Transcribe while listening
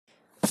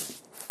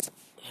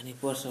Ni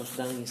puas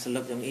sedang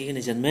selap yang ini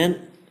janmen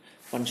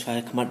pan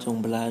sai khamat jong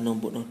bela nom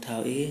bu nong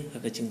thau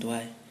ka ching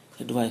duai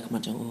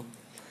khamat jong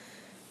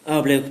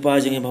ble pa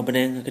jeng ba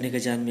beneng kini ka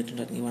jan mit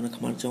ndat ngi wana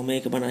khamat jong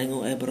me ka ban ai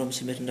ngo ai brom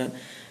si met ndat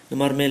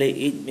nomar mele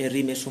it me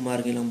ri me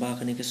sumar ngi lang ba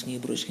kini ka sngi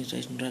bro sing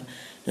sai ndat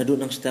na du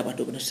nang step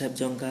adu ban step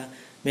jong ka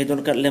me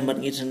don kat lembat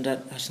ngi ndat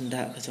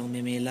asnda ka jong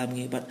me lam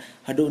ngi bat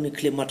adu ni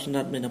klimat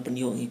ndat me na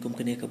penyo ngi kum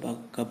kini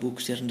ka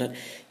buk sir ndat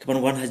ka ban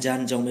wan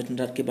hajan jong met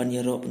ndat ke ban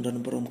yero pendon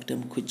brom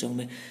ketem khu jong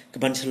me ka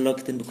ban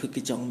selok ten bu khu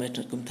ki jong me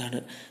ndat kum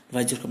tanat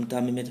wajur kum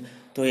ta me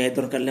to ya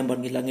don kat lembat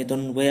ngi lang ngi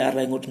don we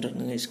arai ngot ndat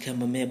ngi skem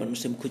me ban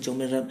musim khu jong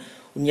me ndat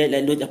unyai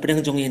lai lut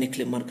apeng jong ni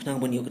klimat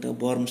knang ban yo ka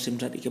bor musim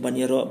ndat ke ban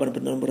yero ban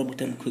pendon brom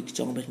ketem khu ki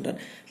jong me ndat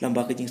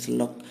lamba ka jing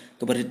selok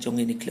ka barit jong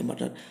ni klimat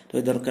ndat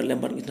to don kat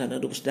lembat ngi ndat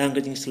adu sedang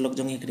ka jing selok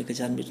jong ni ke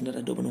jan mit ndat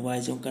adu ban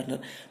wai jong kan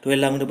ndat to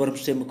lang de bor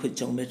musim khu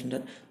jong me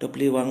ndat to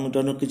pli wang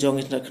don ku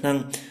jong ndat knang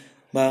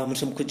ba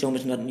musim khu jong me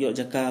ndat yo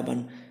jaka ban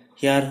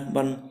hiar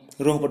ban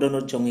roh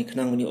padon jong ni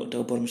knang ni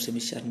to bor musim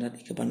isar ndat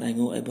ke ban ai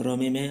ngo ai bor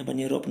me ban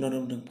yero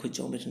padon khu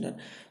jong me ndat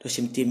to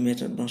sim tim me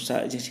ndat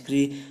sa jing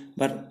sikri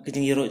bat ke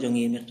jing yero jong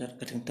ni ndat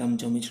ka ting tam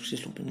jong mi sukses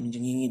lu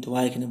jing ni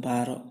doai ke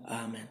baro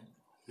amen.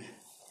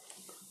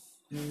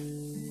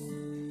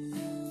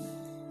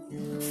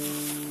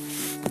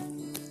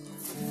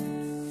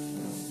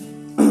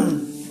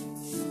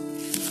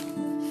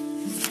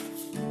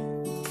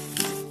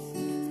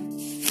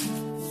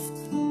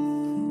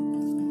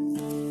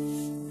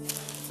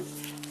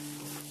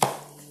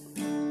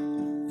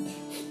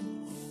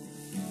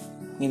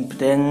 Ngin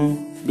pedeng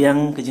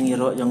biang ke jing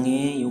yero jong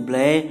ni yu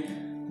ble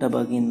da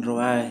bagin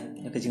roai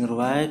ya ke jing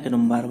roai ke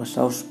nombar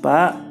basaus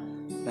pa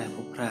ba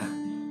pukra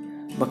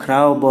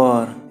bakrau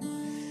bor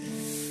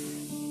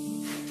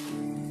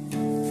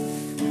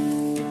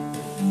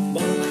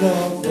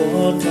bakrau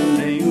bor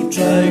tang you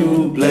try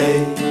you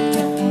play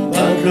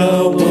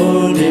bakrau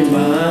bor ni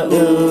ma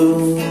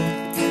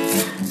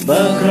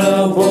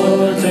bakrau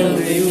bor tang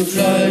you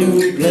try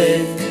you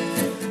play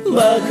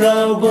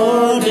bakrau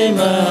bor ni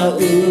ma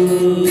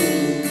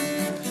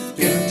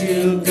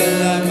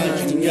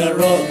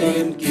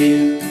Rotten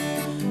kill,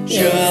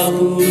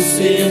 Shabu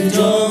Sim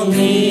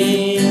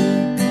Jongi,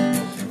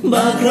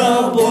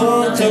 Background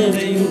board, tell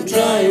me you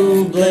try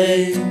to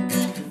play,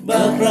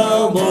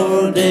 Background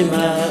board, they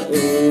my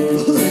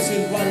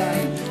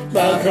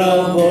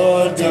Background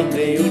board, tell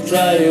me you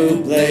try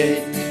to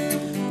play,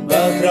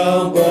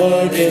 Background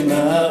board, they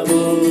my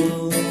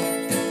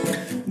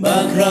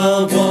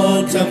Background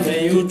board, tell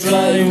me you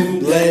try to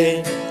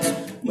play,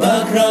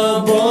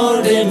 Background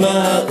board, they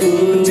my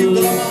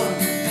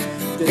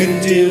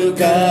Kentil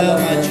ka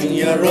macing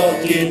ya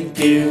rokin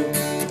kill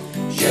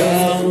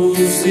Shahu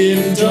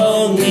sim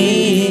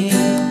jongi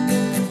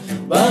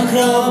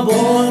Bakrau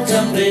bor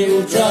tam de you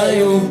try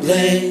you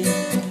play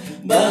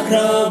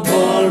Bakrau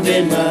bor de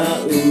ma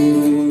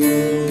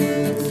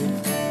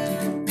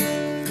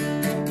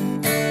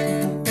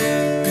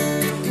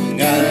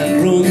Ngan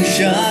rung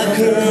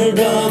shakar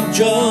dom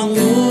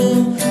jongu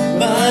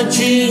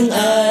Macing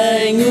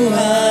ai ngu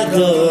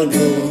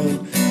hadonu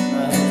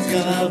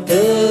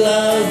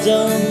Telah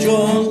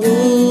jong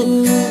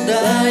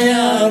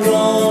daya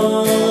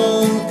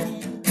rong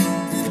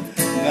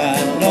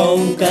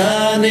ngalong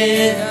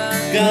kane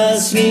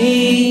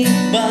kasni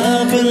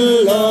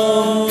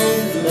babelong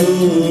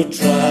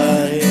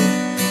try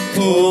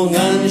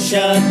kungan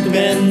syak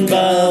ben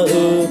ba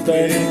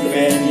upen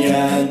ben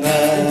yang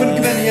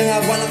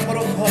walang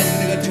marong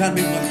dengan jahan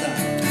bin mata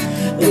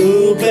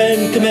upen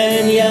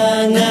kemen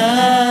yang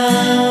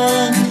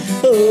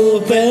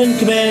upen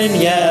kemen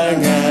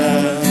yang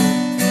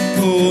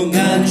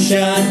Kungan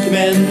syak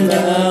men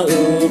na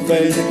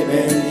upen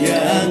kemen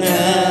yang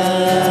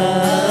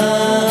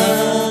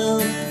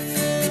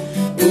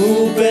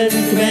upen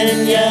kemen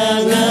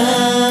yang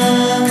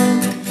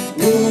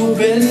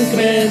upen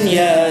kemen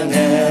yang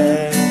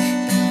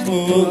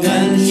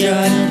kungan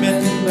syak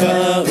men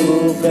na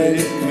upen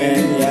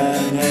kemen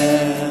yang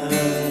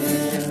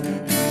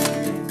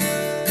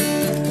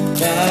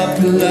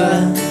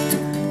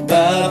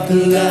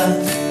Bapla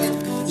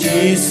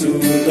Jisu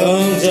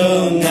long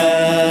jong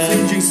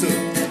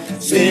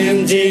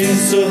Sim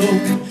Jinsu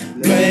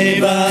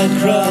Lei ba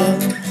kra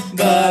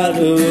ba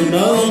lu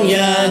nong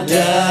ya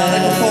da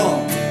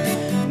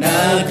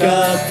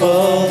Naga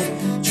po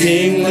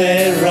Jing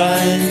le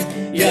rai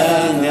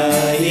Ya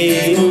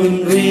ngai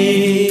un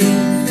ri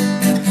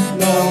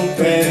Nong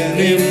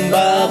perim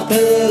ba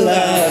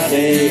pela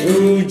de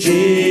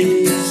uji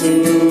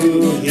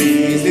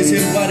suhi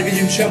Listen bar ke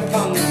jim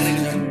champang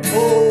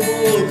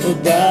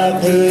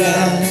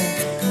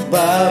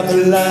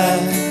Bapla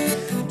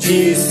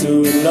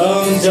Jisu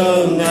long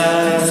jong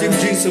Sim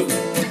Jinsu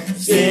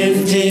Sim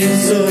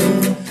Jinsu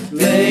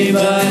Lei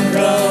ba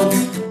krau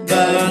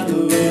ba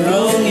tu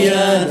nong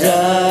ya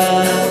da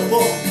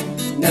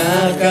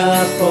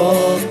Naka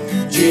po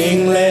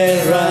Jing le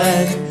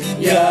rai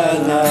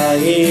Ya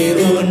nai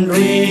un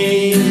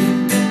ri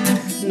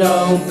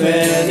Nong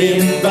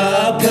perim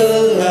ba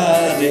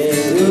pela de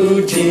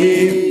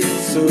uji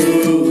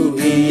suhi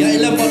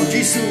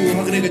Yesu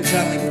hakne ka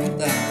chan ni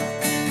ta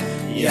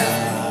Ya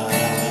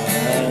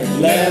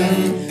lem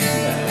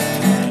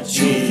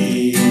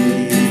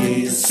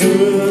Yesu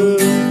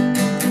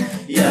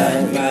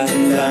Ya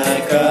mana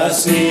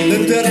kasih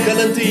lenter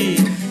galanti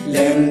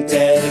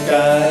lenter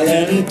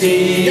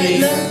kalenti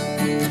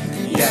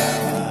Ya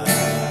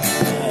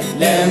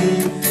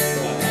lem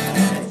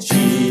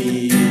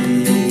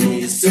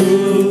Yesu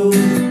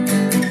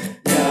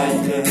Ya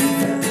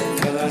mana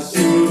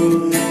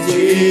kasih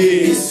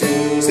Yesu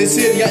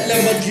sesin ya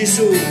lam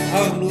Yesu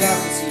hang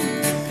luang si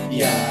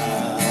Ya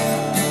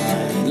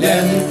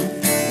lem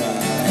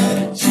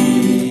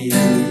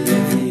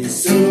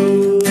Yesu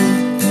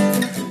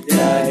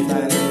Ya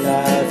mana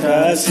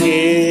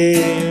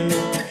kasih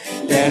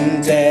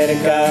lenter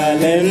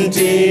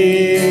kalenti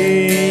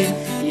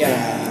Ya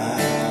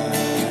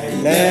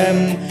lem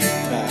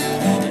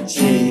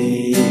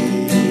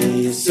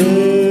Yesu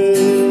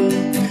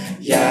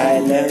Ya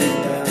lem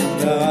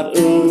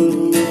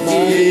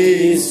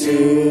Yesu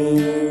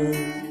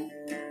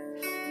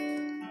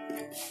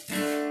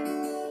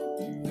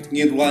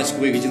ngir ruai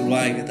skwe ke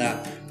ruai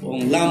kata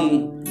ong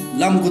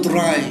lam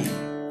kutrai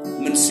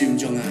mensim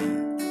jonga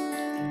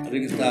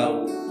ring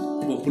tau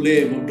bo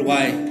pule bo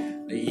duai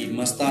ai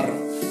master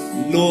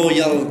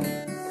loyal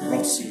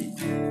Roxy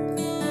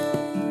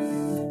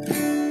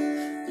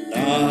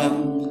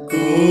lam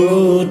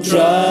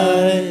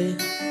kutrai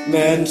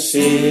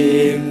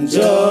mensim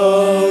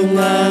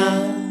jonga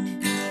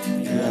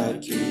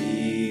yaki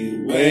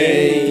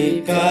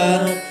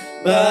wekat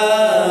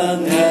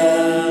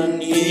bangan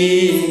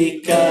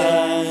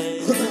ikai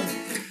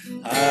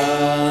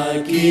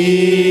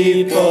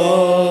akipo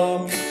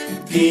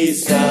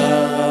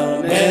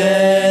kisah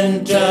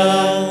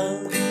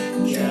mentang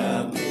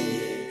jami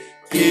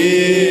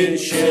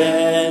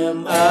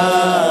kinshem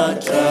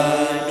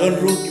atrai don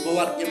ruki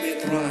bawat nyame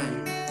trai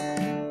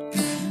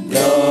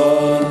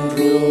don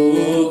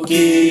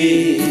ruki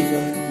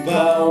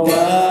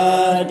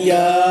bawat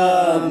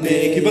yame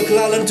ki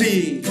baklalan ti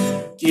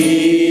ki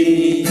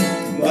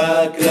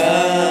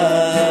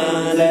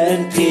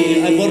baklalanti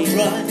I will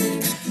try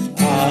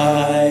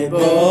I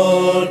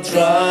will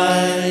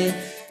try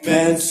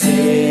men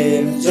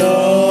sim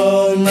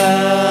jonga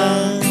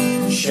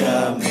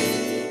shami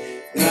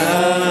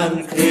ngan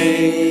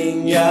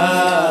kring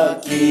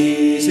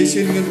yaki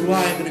sesin ngir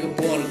ruai ke ke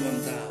pol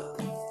manta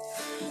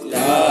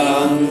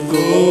lam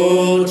ku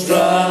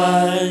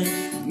try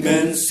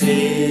men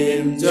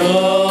sim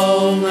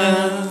jonga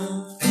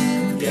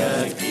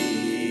yaki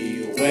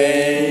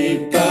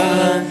way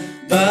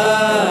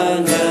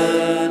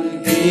bangan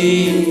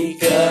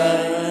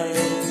ikan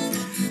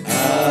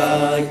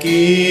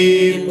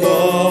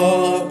akibo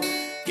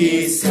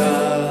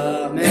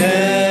kisah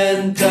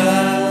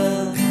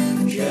mentang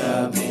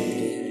jami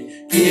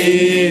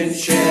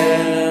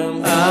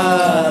kinshem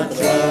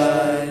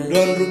atrai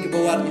don ruki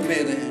bawat nyame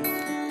te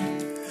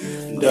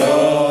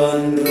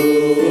don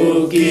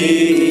rugi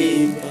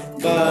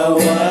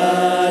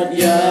bawat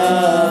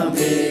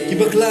yame ki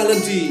baklalan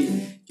ti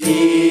ki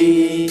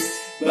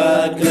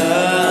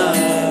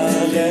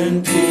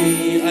baklalanti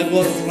I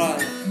will try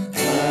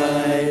I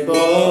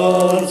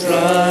will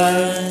try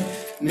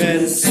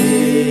men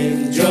sim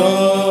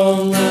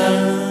jonga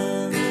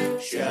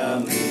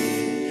shami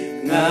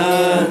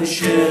ngan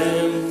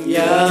shem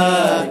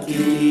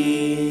yaki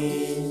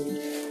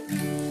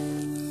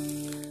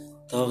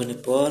Tau gani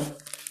por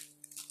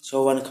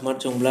Sowan khamat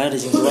jong bla de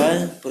jing tuai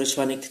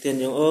Puriswanik titen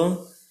jong o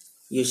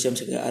Yusem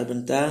sega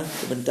arbenta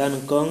Kebenta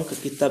nengkong ke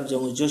kitab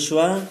jong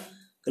Joshua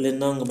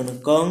Kelenong ke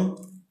menengkong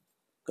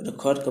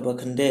Kedekot ke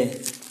bakende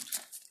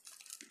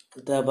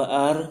Kita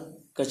baar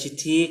ke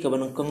citi ke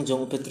menengkong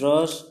jong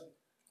Petros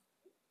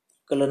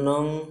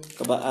Kelenong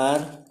ke baar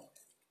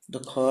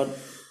Dekot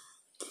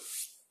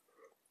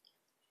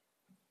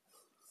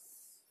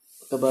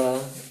ke ba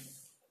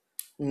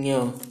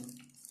Nyo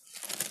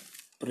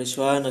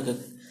Puriswa na ke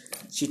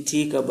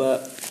citi ke ba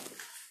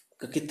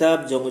ke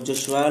kitab jong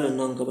Joshua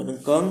lenong ke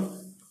menengkong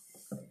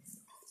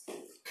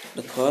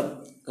Dekot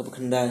ke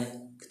bakendai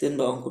Kitin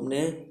ba ong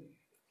kumne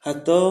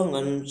Hato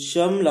ngan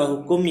syam la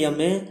hukum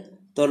yame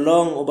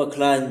Tolong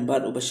ubaklan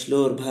bat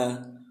ubaslur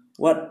bha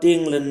Wat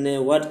ting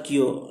lenne wat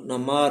kyo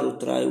Namar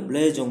utrai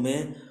uble jong me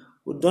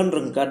Udon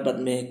rengkat bat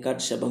me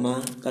kat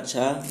syabama kat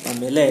sya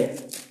pamele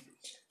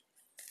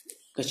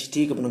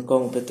Kaciti ke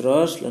menengkong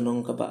Petros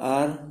lenong ke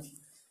baar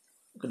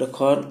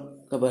Kedekot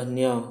ke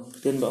bahnyo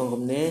Kitin ba ong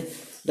kumne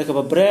Da ke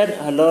ba bread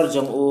halor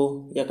jong u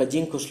Ya ka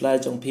jing kuslai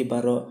jong pi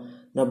baro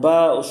Na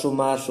ba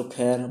usumar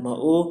sukher ma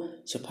u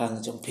Sepang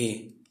jong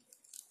pi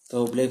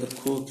Tau boleh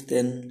kerku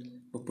kiten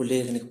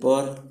Bupulih kenik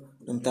por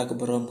Namta ke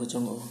berom ke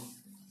jong o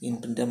In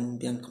pendam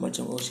yang kemat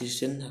jong o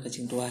sisin Haka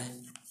jing tuai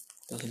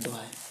Tau jing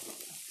tuai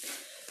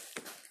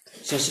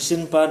Siya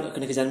sisin pan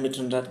Kenik kejan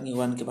mitron rat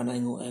Ngiwan ke panai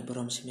ngu ay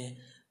berom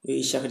sime Wi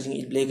isya ke jing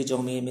itbleh ke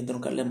jong me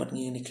Mitron kat lembat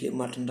ngi Ni klip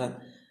matron rat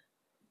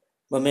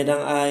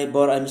Bamedang ay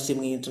bor ay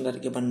musim ngi Mitron rat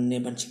ke ban ne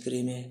ban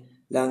cikri me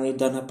Langi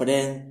dan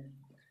hapadeng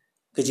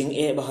kejing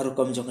baharu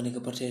kom jong kani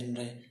ke perten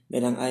rai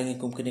menang ai ngi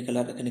kum kani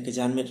kalat kani ke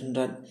jan met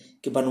rat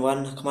ke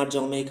banwan khamat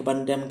jong me ke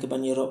bandam ke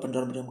ban yero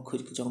pandor bandam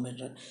khut ke jong me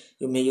rat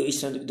yo me yo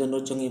isran ke don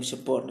jong im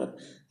support rat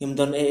ngim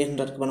don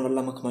rat ke ban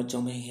wala khamat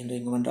jong me hen rai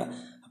ngwan ra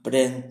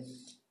padeng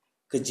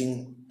kejing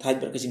thai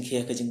ber kejing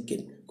khia kejing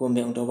kin kum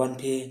me ong do wan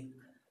phe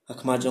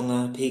khamat jong a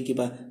phe ki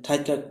ba thai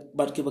ka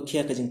bat ki ba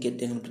khia kejing kit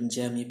deng tun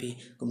jam me phe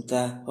kum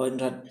ta hoin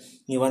rat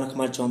ngi wan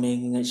khamat jong me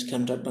ngai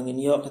skam rat bangin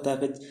yo kata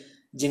ke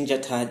jing ja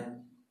thai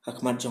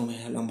Hakmat jong me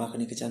lang ba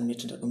kani kejan mit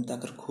ndat kum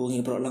takar khu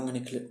ngi bro lang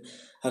ni klip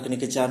hakni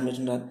kejan mit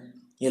ndat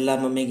yella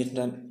ma me git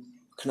ndat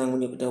khnang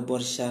ni da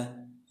borsa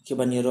ke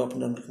ban yero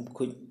pun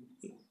khu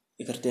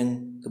ikarteng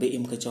ke be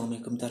im ke jong me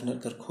kum tar ndat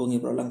kar khu ngi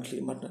bro lang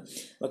klip mat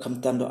ba kham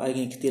tam do ai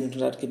ngi kitin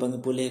ndat ke bang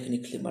bole kani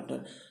klip mat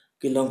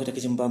ke long ke ke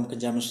jambam ke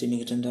jam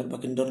simi ke ndat ba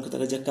kin don ke ta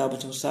jaka ba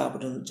chung sa ba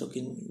don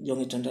jokin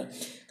jong it ndat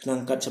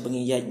khnang kat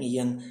sabangi yai ni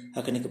yang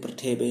hakni ke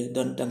perthebe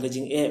don dang ke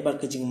jing bar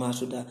ke jing ma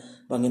suda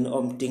bangin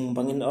om ting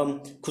bangin om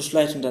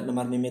khuslai ndat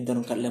namar me don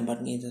kat lembat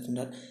ni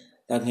ndat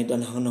dang ni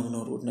don hang nong no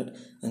rut ndat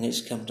ngi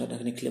skam ndat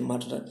hakni klip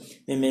mat ndat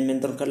me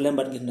don kat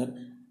lembat ni ndat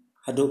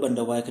hadu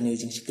banda wai kani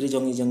jing sikri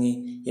jongi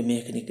ye me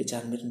kani ke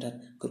jan mit ndat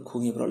kur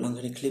khungi bro lang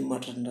kani klip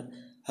mat ndat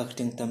hak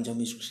ting tam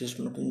jami sukses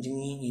no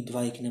penjingi ni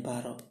dwai kini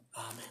baro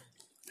amen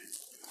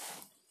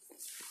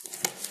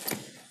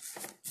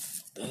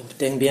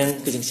teng biang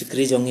ke jing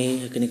sikri jongi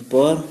kani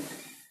por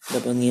da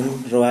bangin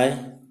roai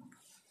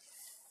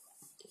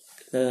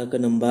ke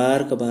nembar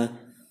ke ba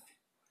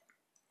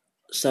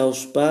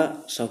sauspa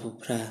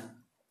sapupra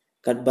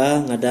katba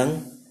ngadang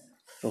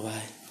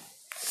roai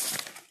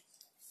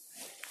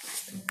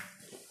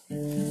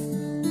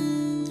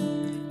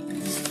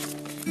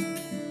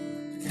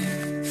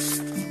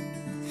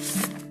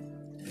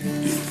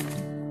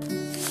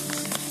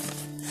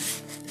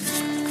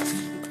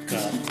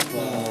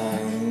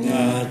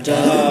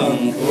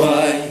Ngadang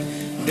wai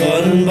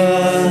don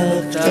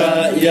batayangan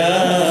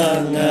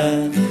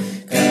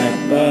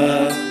katba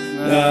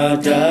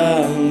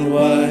ngadang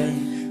wai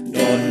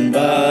don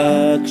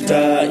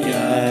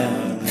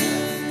batayangan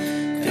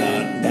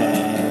katba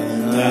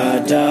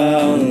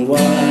ngadang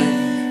wai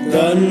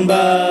don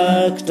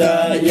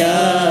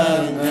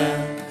batayangan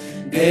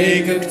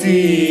degak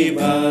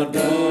tiba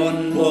don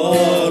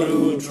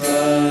boru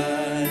try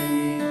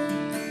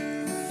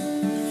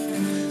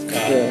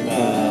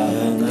katba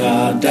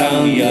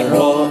ngadang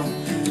yaro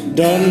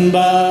don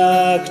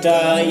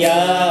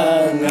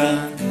batayangan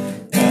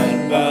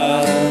katba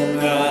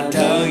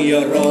ngadang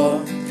yaro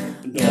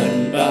don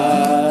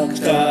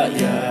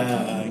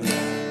batayangan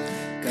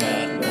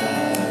katba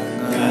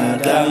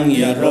ngadang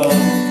yaro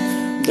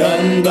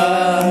don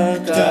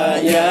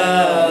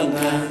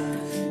batayangan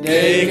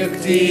degak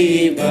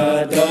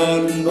tiba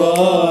don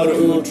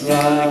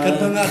borutrai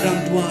katba ngadang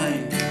tuai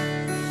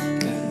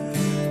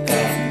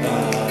katba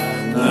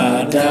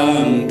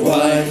ngadang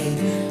tuai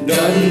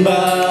don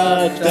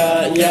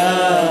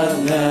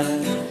batayangan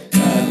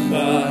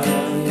katba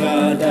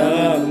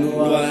ngadang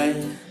tuai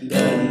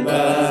don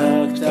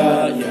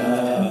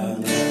batayangan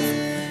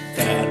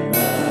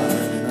katba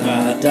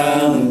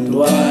ngadang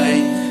tuai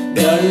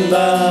don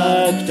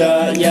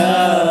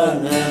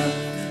batayangan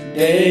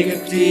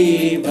degak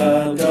tiba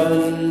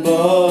don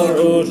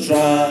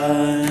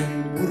borutrai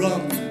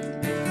buram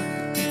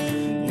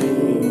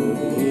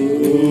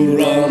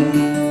buram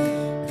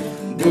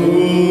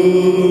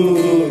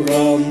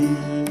buram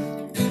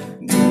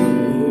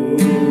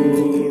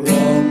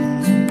buram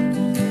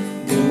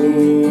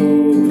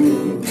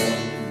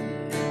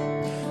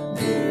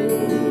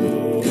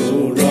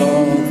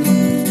buram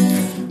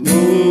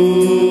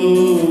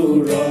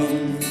buram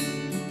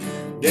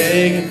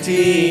degak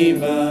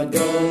tiba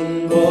don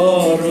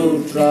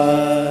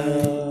borutrai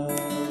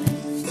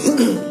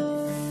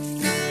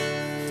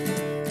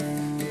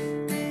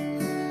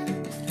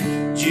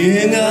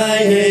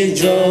jingai hei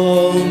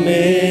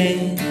jome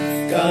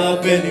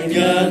kapen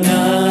yana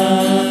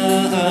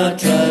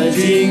atra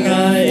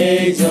jingai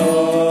hei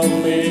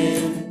jome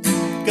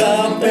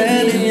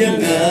kapen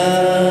yana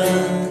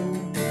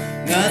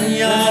ngan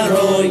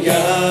yaro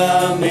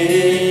yame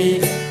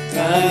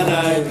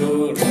kanai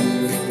guru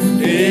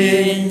de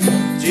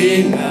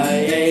jingai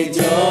hei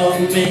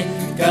jome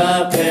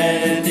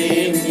kapen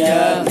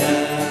yana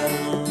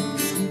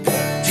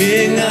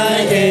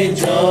jingai hei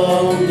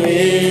jome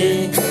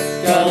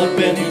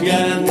kapen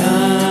yana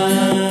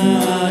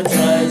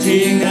tra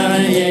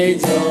jingai hei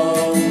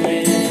jome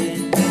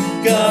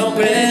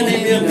kapen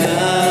yana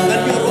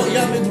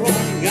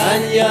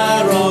ngan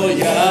yaro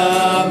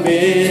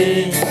yame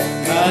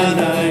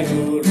kanai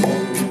guru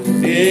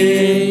de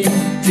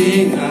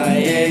jingai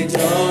hei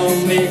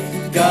jome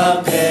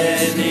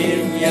kapen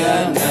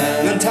yana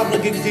ngan tap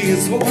lagi ki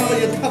semua kalau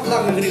ya tap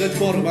lang ngani ka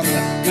kor bang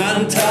ngan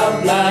tap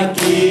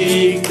lagi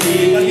ki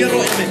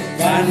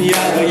kan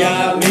yaro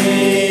yame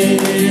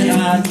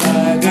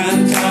ngan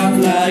tap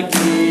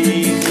lagi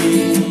ki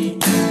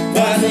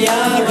ban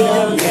yaro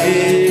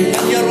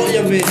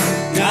yame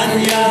ngan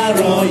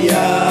yaro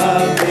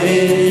yame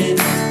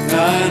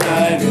ngan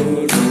ai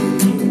guru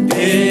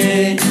de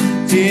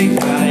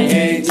jingai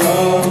hei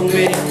jome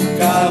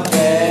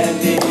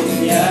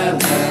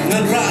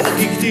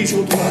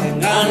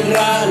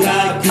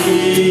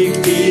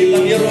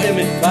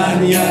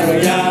yaro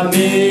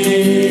yame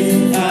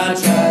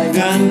achai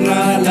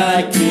ganra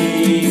laki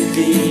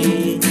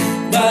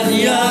ban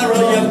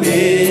yaro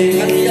yame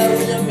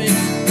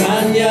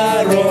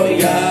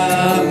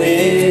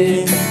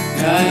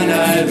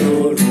kanai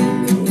ruru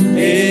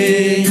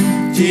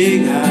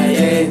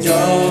jingai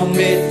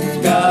jome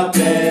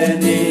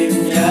kapenim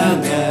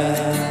yanga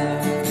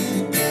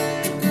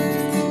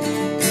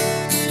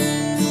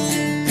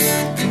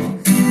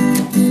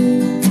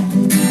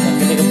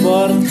Kani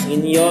kapor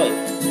inyo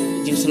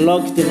jing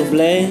selok tinu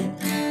blay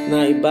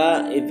na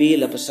iba ebi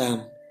la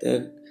pasam.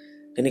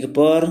 Kani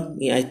kapor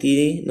ni IT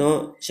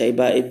no sa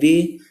iba ebi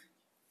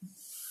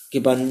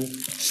kiban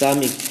sam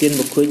ikin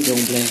bukuy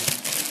jong blay.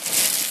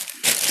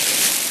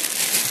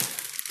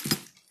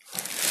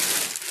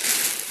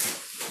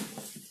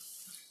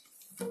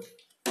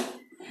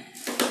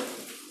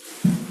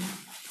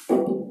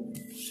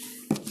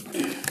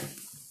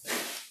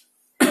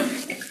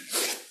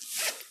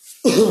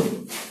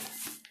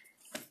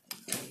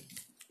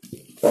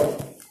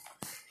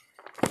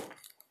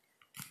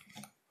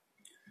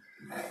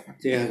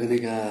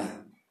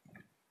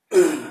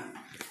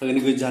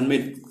 Jadi cái dàn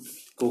mệt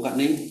cố gắng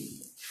nín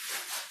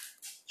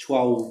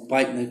chuau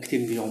bạch nơi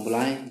thiên cái dòng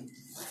bላይ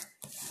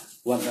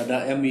วันada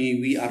emi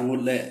wi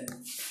arngut le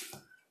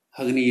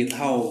hagni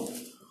thau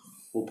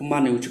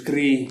upaman yu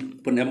chukri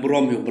pun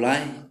embrom yu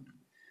bላይ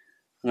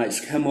ngai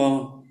skemo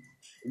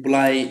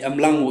bላይ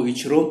emlang wo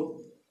ichro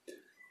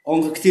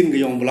ong ka tin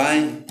cái dòng bላይ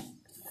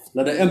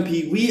la da mp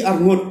wi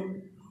arngut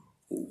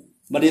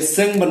bade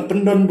seng ban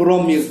pendon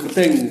brom yu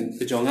keteng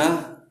ke jonga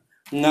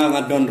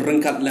nga don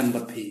rengkat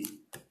lembat phi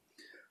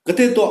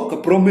kete to ka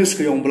promise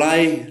ke yong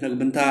blai na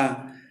benta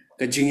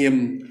ka jingim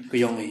ke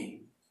yong ai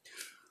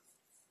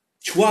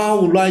chwa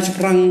ulai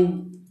sprang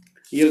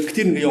ye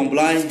ktin ke yong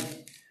blai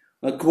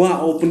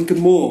kwa open ke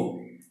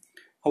mo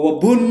hawa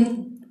bun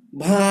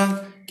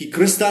ba ki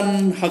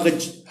kristan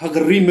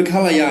hagari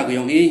mekhalaya ke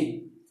yong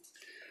ai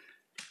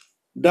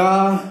da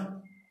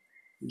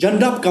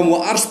jandap kam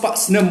wa arspa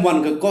snem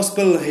wan ke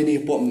gospel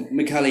hini po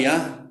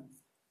mekhalaya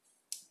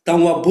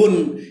tangwa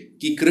bun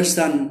ki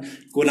kristan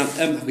kunak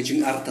ke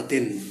jing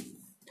artatin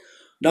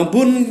dan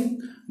bun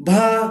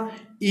ba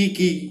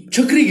iki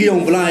chakri ge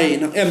yong blai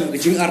nak ke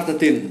jing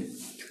artatin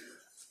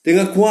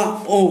tenga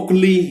kwa o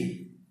kli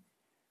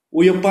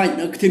uya pai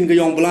nak tin ge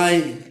yong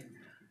blai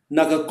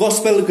nak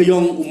gospel ge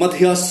yong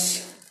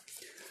Matthias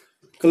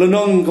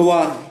kelonong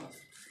kwa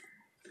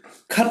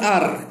khat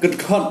ar ket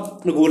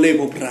khot nak le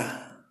bopra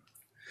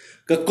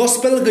ke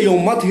gospel ge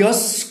yong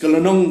Matthias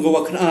kelonong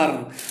kwa khat ar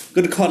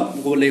ket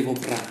khot go le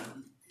bopra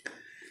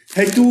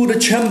hai tu the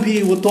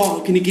champion wo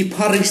to kini ki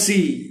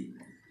parisi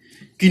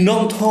ki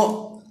nong tho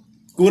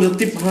go the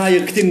tip hai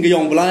kitin ge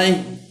yong blai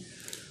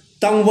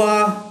tangwa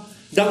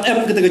dang em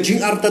ke jing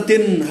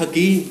artatin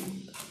haki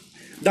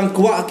dang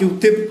kwa ki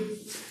tip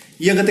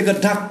ye ke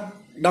dak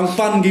dang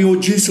pan ge yo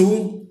jisu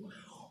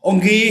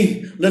ongi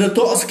la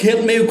to skhet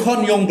me khon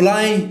yong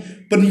blai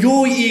pen yo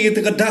i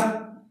ke dak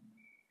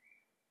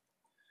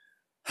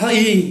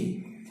hai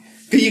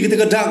ki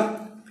ke dak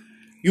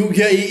yu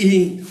ge i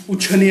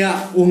uchania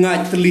ungai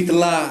tli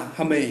tla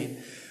hame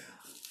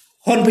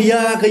hon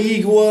pya ka yi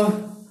go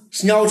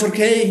snyau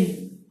chorke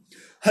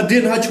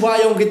hadin ha chwa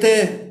yong kite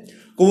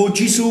ko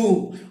jisu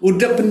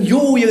udap pen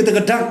yo ye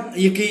ta dak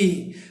yiki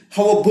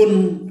hawa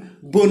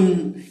bun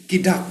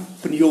kidak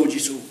pen yo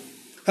jisu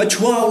ha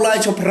chwa ulai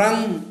choprang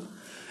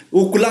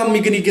ukulam mi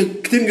kini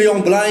tin ga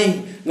yong blai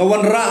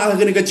ngawan ra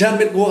kini ka jan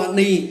met go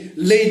ni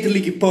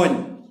lately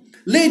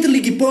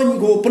ki pon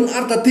go pen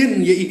artatin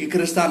ye iki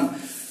kristan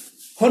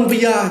hon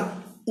pya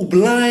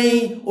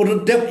ublai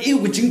or dep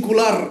iu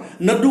jingkular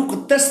nadu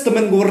ke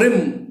testament gorim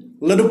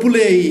ladu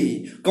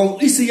pulei kau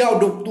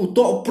isiau do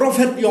to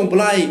prophet yong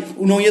blai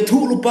unong ye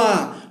thu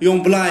lupa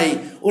yong blai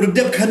or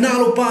dep khana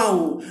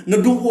lupau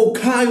nadu o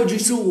khayu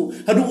jisu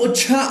hadu o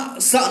cha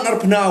sa nar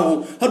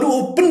pnau hadu o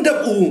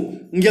pendap u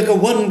ya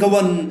kawan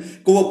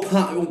ko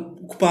pha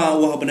pa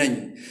wa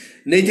banan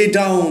nei te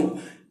dau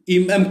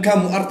im em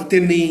kam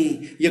artateni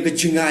ya ke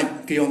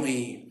jingai ke yong e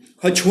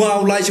ha chwa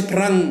ulai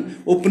prang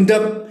o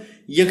pendap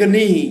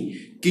yakani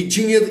ki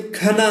jingye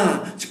khana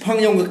chphang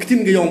yong ka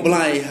ktin ge yong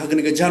blai ha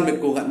gani ga jan met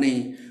ko ga ni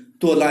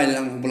to lai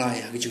lang blai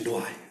ha gi jing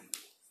doi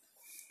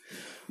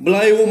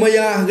blai o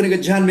maya ha gani ga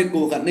jan met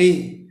ko ga ni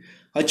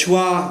ha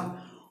chwa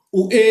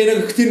u e na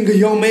ktin ge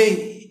yong me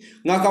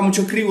nga kam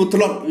chukri u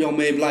tlot yong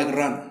me blai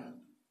gran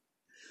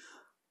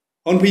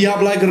on pia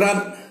blai gran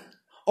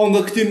ong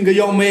ga ktin ge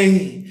yong me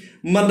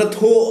man da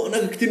tho na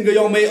ktin ge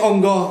yong me ong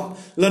go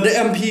la de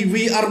mpv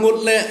arngot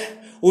le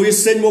o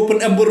sen mo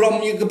pen emborom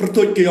ye ke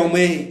pertoj ke yong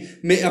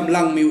me am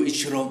lang mi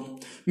ichrom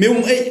me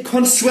e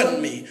consuet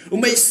me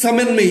me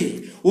samen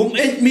me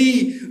e mi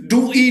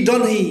du I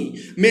don hi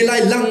me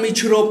lai lang mi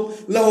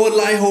chrop la ho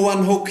lai ho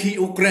wan ho khi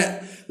ukre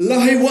la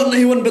hai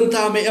wan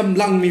benta me am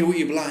lang mi u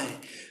iblai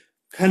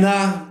khana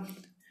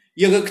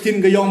ye ke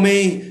tin ke yong me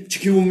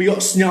chkiu mi yo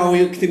snyao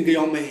ye tin ke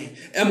yong me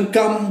em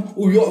kam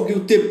u yo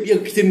ki tip ye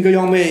tin ke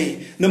yong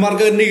me na mar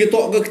ga ni to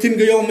ke tin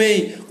ke yong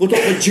me ko to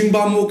ke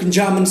jingba mo kan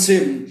jaman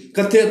sim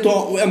kate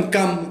to em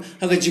kam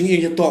haga jing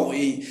e to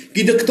e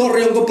ki doktor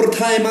yang ko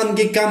perthai man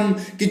ki kam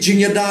ki jing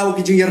ya daw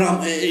ki jing ya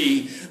ram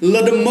e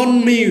la de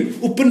mon mi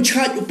upun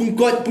chat upun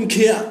kot pun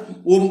khia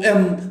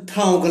em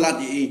thao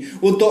galat e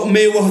o to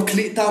me wa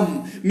kli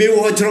tam me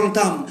wa jrong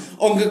tam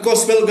ong ke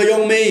gospel ga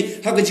yong me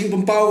haga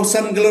jing pau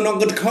san galonong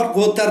ga khat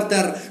go tar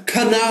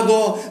khana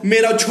go me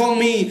ra chong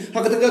mi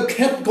haga ta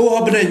khet go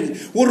habren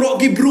wo ro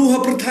ki bru ha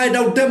perthai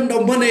daw dem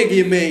daw mane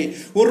gi me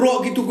wo ro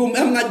ki tukum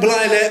em ngat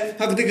blai le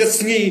haga ta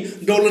sngi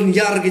dolan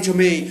yar gi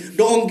chome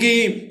do ong ki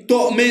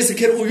to me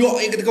sekhet uyo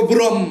e ka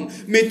brom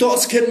me to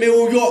sekhet me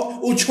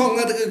uyo u chong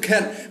ga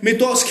khet me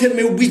to sekhet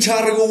me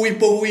bichar go wi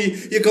po wi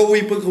ye ka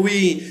wi po wi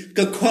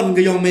ka khon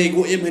ga yong me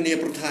go em ne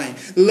perthai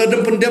la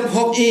dam pandem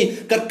hok i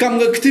ka kam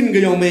ga ktin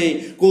ga yong me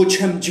go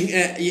chem jing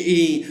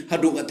e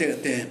hadu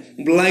ate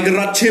blai ga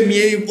rat chem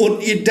ye ot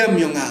I dam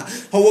yonga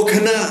hawa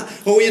khana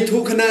hawa ye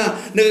thu khana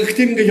na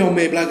ktin ga yong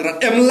me blai ga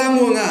rat em lang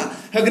nga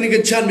hagni ga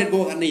chan me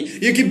go ani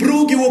ye ki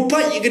bru ki wo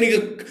pai ye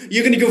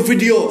gni ga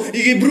video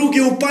ye ki bru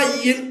ki wo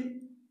pai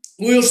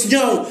Uyos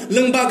nyau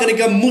lengba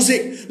ka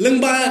musik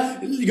lengba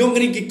yong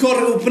ki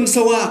kor open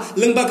sawa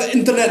lengba ka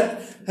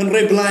internet han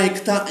reply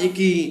kta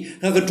iki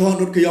ha ka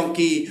thon ka yong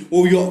ki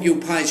uyo ki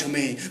upai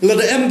chame la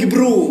da em ki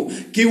bru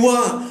ki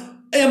wa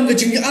em ka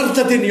jing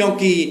arta tin yong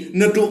ki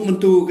natu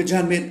mentu ka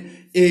jan met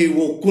e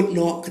wo kut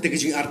no ka te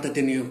jing arta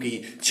tin yong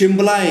ki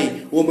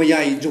chimblai wo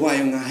mayai jwa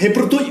yong he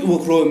pertu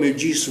wo kro me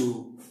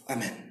jisu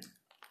amen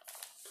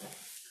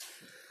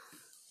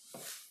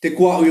te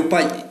kwa uyo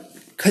pai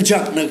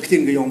khajak na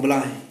ktin ka yong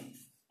blai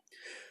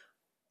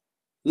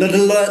la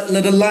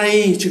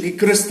lai ki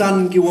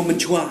kristan ki wo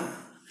menchwa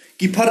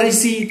ki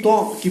pharisi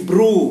to ki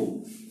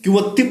bru ki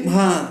wo tip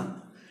ha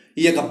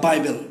ya ka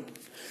bible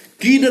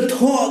ki da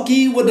tho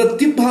ki wo da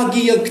tip ha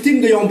ki ya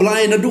ktin ga yong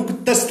blai na du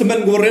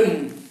testament go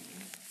rem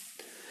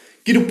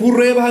ki du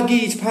pure ba ki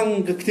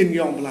phang ga ktin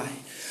yong blai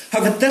ha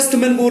ka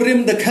testament go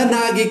rem da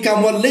khana gi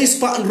kam wa les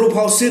pa an ru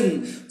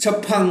phausin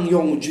chaphang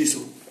yong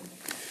jisu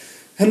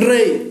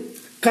henre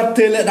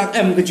katele dak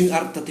em ga jing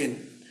artatin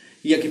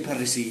ya ki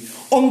pharisi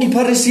ong ki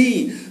pharisi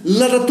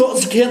la to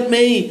skhet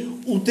me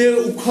ute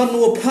ukhan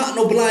wo pha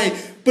no blai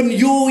pen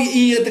yo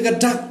I te ka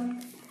dak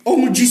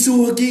ong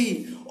jisu ki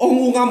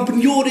ong ngam pen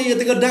yo de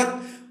te ka dak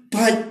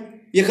pai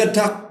ya ka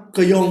dak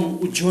ka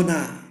yong ujona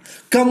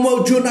kam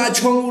wo jona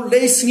chong le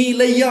sngi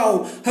le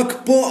yaw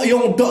hak po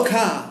yong do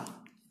kha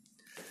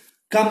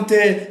kam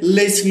te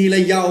le sngi le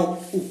yaw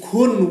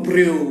ukhun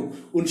breu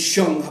un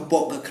shong ha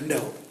po ka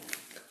khndo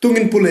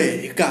tungin pule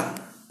ka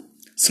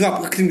sngap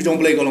ka kring jong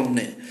blai golong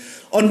ne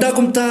onda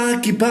kumta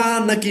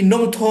kipa na ki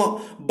nong tho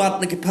bat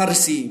na ki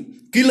pharsi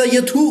kila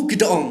yathu ki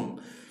dong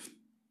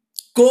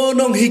ko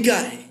nong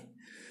hikai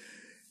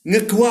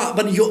ngekwa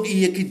ban yo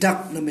I ki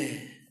dak na me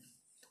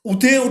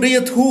ute ude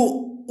yathu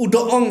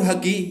udong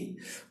hagi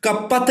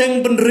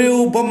kapateng ben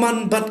reu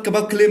baman bat ka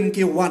baklem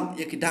ki wat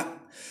ya ki dak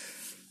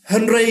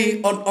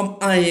hanrei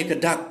on ai ka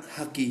dak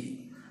hagi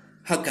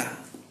haka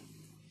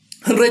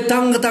hanrei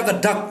tang ka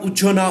dak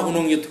ujona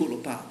unong yathu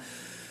lupa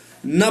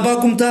naba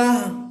kumta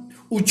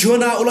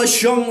ujona ula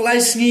shong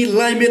laisngi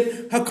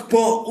laimit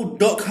hakpo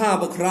udok ha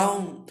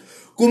bakraun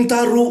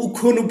kumtaru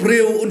ukunu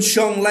breu un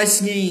shong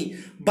laisngi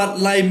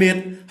bat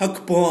laimit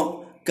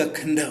hakpo ka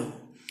khandau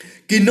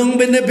kinong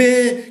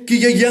benebe ki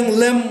yang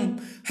lem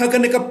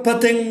hakane ka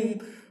pateng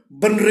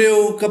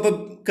banreu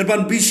ka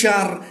ban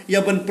bishar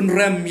ya ban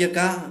penrem ya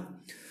ka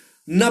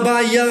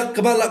nabaya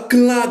kabala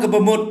kla ka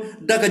bamot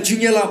daga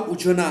jinyala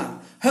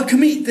ujona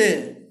hakmi te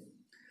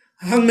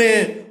hangne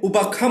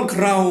ubakam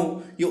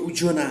krau ya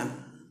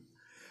ujona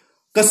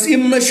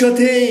kasim na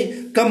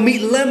shothe kami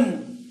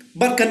lem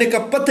bat kan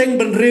ka pateng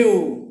ban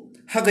reu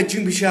haga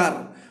jing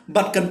bishar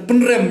bat kan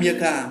penrem ya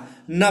ka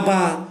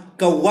naba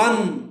ka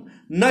wan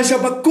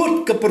nasha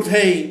bakut ka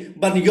perthei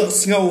ban yo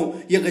sngo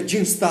ya ka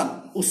jing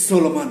stat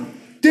usoloman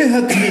te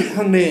hakmi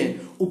hangne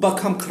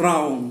ubakam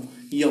kraun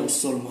ya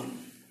usoloman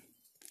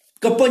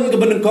kapon ka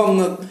ban kong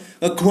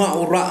kwa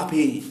ora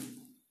api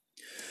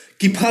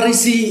ki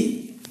pharisi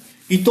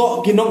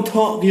ito kinong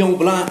tho yong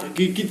bla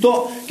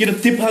kito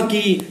kinatip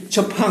haki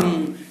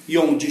chaphang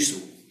yong jisu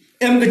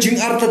em ga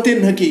jing artatin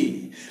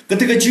haki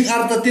ketika jing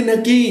artatin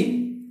haki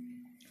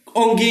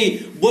ongi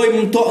boy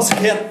mto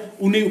skhet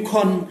uni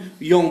khon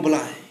yong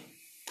blai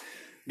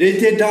de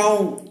te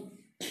daw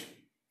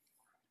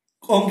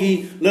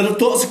ongi la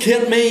to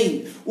skhet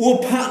me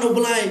u pha no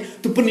blai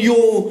tu pen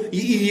yo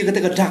I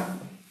ketika dak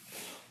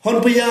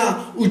hon paya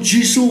u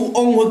jisu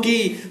ong haki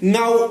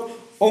ngau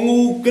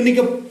ongu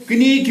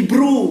kini ki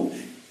bru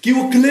ki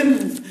klem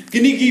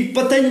kini ki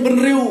pateng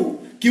benreu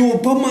ki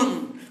pamang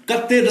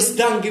kate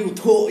desdang ki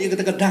tho ye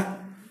kata dak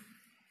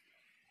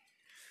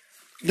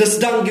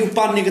desdang ki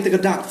pan ye kata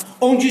dak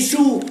ong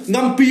jisu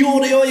ngam pio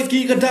de ye ki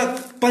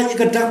kadak pan ye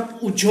kadak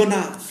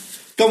ujona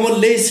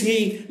kamon lesngi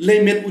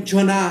lemet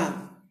ujona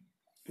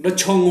da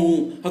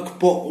chongu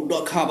hakpo do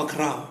kha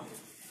bakrao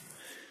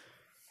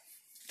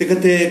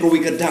tekate ko wi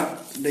kadak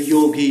da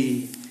yogi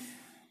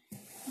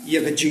ye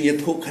ka jing ye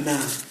tho khana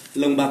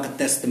lengba ka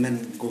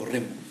testament ko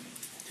rem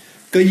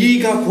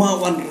kayi ka kwa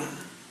wanra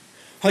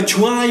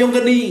Hachwa yung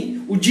gani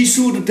u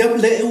Jisu de dep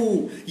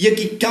leu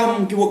yaki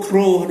kam ki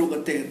wakro hadu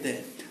kate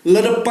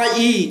lada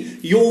pai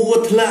yo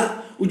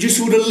wotla u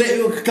Jisu de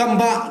leu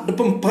kamba de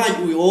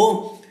pempai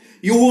yo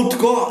yo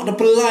wotko de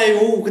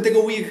pelai u ketika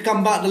wi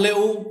kamba de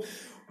leu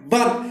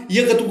bat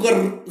ye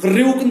katukar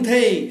riu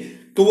kente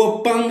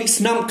ko pang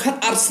isnam khat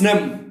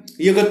arsnam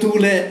ye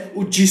katule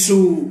u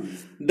Jisu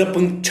de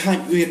pengchai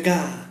wi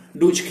ka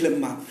du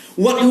chiklema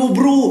wat u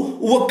bru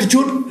wa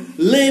kjut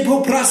le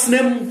po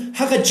prasnem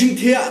haka jing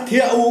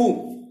thea u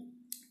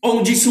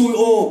ong Jisu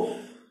o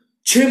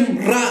chem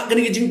ra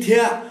kani jing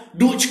thea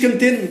du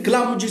chikanten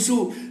klam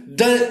Jisu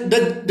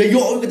da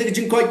yo kani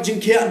jing koi jing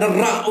thea da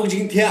ra o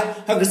jing thea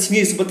haka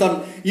singi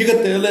sebatan yiga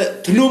tele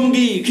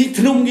thnumgi ki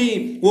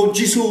thnumgi wo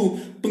Jisu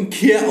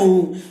pengkhia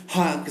o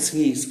ha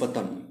singi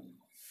sebatan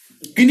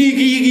kini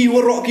gi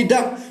warok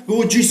kidak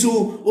wo Jisu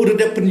o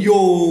de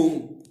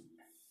penyong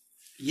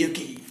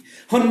yaki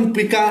hon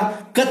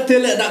pika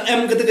katele da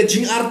em ketika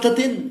jing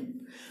artatin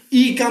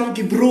ikam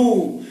ki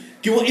bro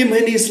ki wo im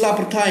heni sla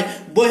pertai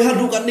boy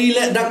hadu kan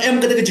nile dak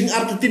em ketika jing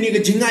artatin ni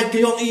ke jingai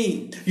ke yong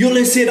i yo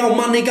le se da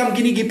mani kam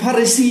kini ki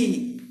parisi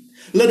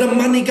la da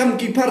mani kam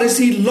ki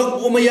parisi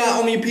lok omaya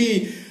ong ipi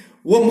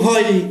wom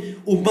hoi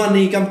u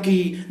mani kam ki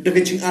de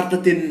ke jing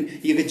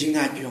artatin ye ke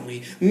jingai ke yong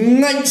i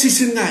ngai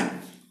sisin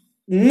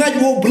ngai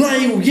wo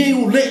blai u ye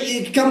u le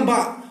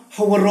kamba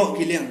hawarok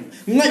kiliang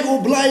ngai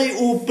o blai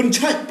o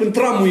penchat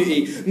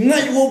pentramui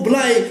ngai o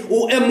blai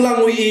o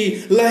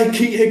emlangui lai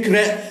ki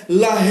hekre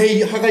la hei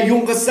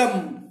hagayung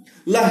kasam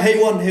la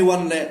hewan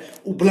le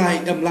o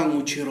blai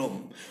emlangu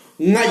chirom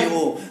ngai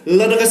o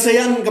la daga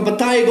sayan ka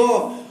batai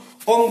go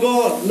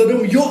ongo la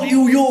dum yo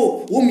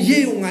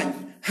ye ngai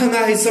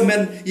hangai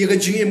semen ye ga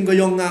jingim go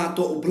yonga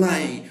to o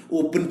blai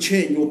o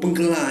penche o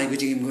pengkelai ga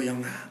jingim go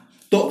yonga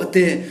to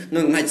kate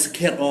ngai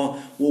sket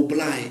o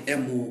blai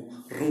emu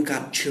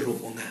rungkat chiru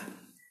onga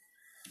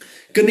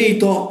kini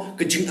to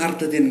kejing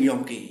arta den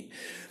yongki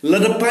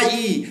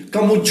ladapai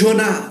kamu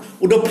jona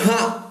udah pa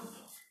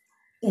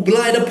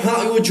ublai da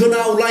pa u jona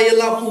ulai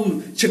la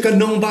u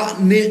chekanong ba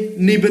ni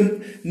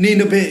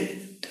nebe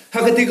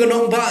hakati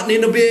kanong ba ni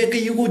nebe ke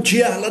yu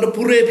jia la da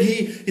pure phi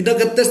ida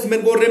ka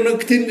testament go rem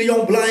tin ke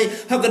yong blai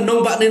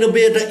hakanong ba ni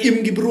nebe da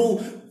im gibru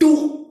tu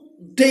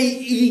they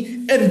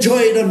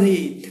enjoy da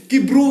ni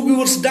Kibru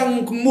gue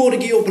sedang kumur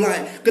gi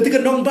oblai ketika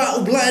nomba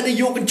oblai de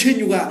yo kenchin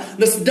juga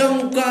na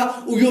sedang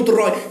ka uyo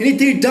troy ini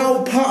ti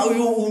dau pa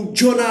uyo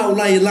jona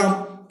ulai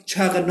lam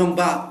chaga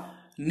nomba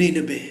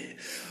ninebe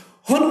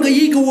hon ga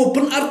yi ko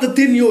pen art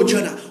tin yo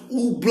jona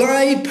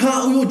oblai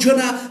pa uyo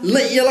jona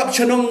le yalap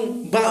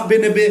chanong ba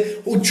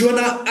benebe u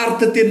jona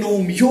art tin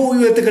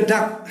yo te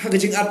kadak ha ga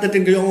jing art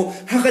tin yo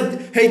ha ga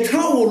hei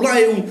thau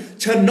ulai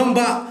chan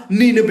nomba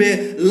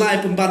ninebe lai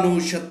pembanu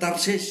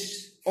shatarsis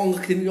ong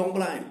kin yong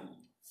blai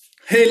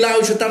Hey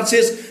lau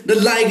shatarsis the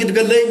lai gid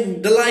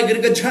galeng the lai gid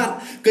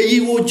gachat ka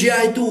yiwo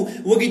jia itu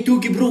wagi tu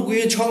ki bru ku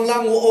chong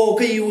lang o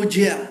ka yiwo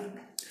jia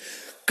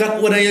kat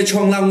wada ya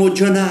chong lang o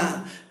jona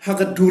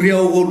hakat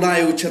duriau go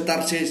lai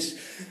shatarsis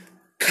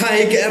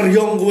kai ke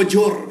eryong go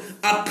jor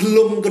at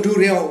plum ka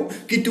duriau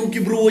ki tu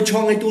ki bru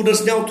chong itu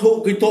das nyau tho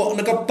ki to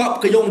na ka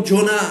pap ka yong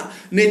jona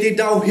ne ti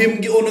dau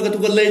him ki ona ka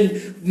tu galeng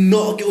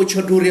no ki o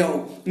chaduriau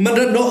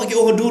manda no ki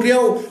o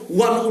duriau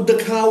wan u de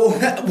khao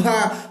ha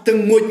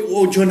tenguj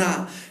o jona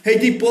Hei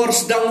ti por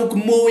sedang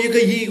ukmo ye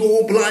ke yi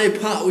go blai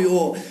pa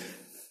yo.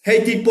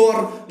 Hei ti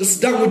por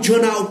sedang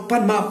jona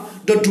upan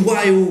map do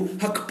duayu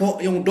hakpo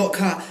yong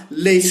doka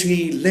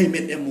lesingi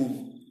lemet emu.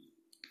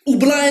 U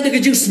blai de ke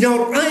jing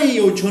snyaur ai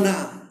yo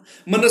jona.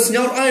 Mana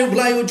snyaur ai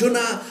blai yo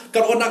jona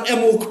kar onak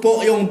emu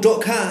kpo yong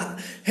doka.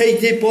 Hei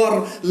ti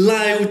por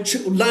lai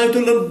tu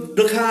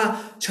doka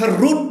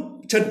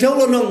charut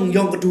chadolonong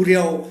yong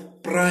keduriau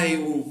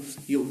prayu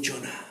yo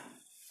jona.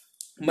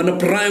 Mana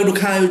prayu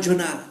doka yo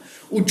jona.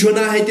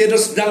 Ujona hai te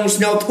das dang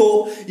snyau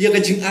tho ye ga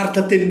jing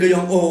arta tin ga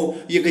yong o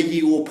ye ga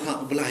yi o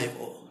pha blai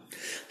o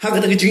ha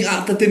ga jing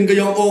arta tin ga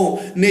yong o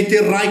ne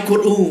te rai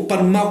kot u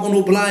pan ma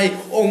onu blai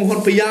ong hon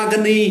pya ga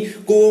ni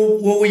ko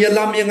wo ye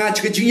lam ye nga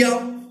chi jing ya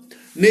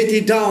ne ti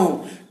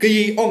dau ga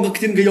yi ong ga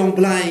tin ga yong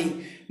blai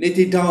ne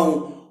ti dau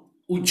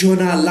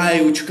ujona lai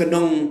u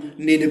chkanong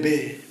ne de be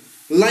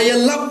Laya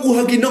lap u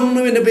hagi nong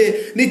na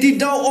nebe ni ti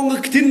dau ong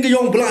tin ga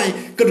yong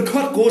blai kad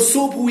khat ko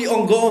so pui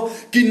ong go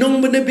ki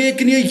nong nebe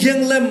kini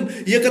yeng lem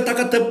ya kata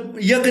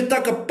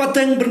ka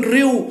pateng ben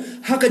riu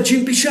ha ka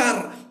jing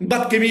pishar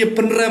bat ke mi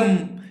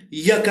penrem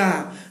ya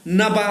ka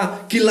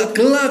naba kila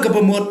kla ka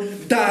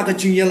pamot da ka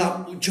jing ya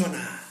lap u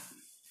jona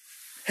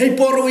hei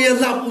poro ya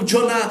lap u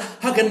jona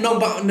ha ka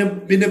nong ba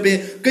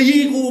nebe ka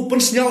yi u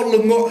pen snyau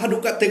lengo hadu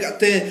ka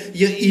te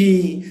ya i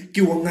ki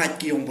wangat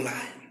ki yong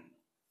blai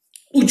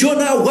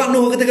Ujona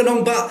wano ketika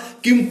nong ba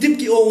kim tip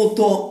ki o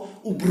to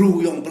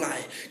ubru yong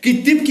blai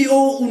ki tip ki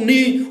o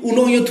uni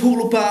unong yo thu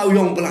lupa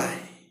yong blai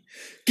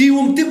ki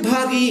tip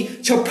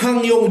hagi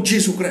chapang yong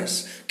Jesus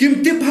Christ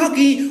kim tip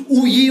hagi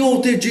u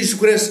yo te Jesus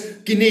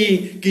Christ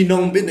kini ki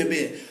nong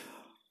benebe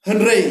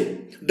hanre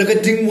daga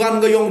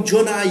dingwan ga yong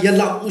jona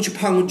yala u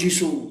chapang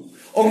Jesus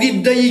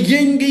Ongi day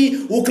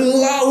yengi u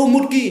kelau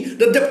mutki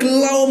dadap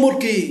kelau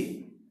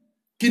mutki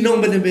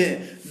kinong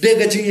benebe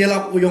dega jing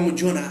yelap uyong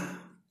jona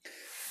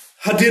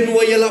hadin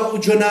wa yelap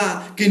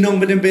ujona kinong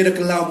benebe de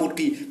kelau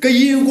mutki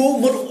kayi go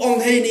mut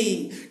ong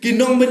heni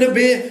kinong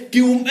benebe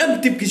ki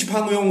tip ki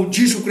phang yong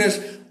Jesus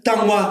Christ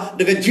tangwa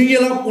dega jing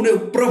yelap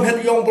une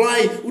prophet yong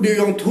blai ude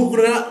yong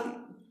thukra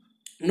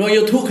no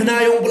yo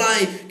thukna yong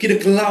blai ki de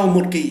kelau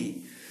mutki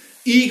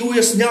Igu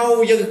yas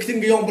nyau yang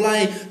keting yong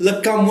belai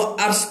lekam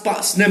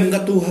arspa snem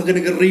gatu hagen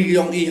geri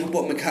yong I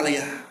hapo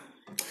mekalaya.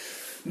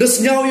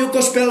 Des nyau yo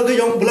gospel ke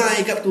yong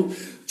belai gatu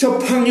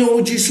capang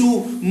yong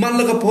Jisu man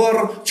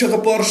lekapor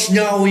cakapor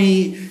nyau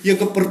I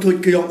yang kepertut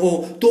ke yong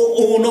o to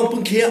o nong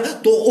pengkia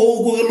to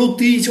o go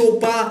luti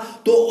copa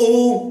to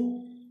o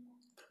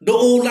do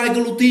o lai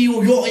luti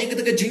yo I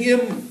ketika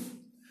jingim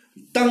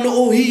tang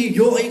no o hi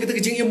yo I ketika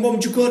jingim bom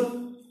cukut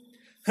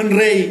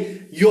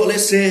henrei yo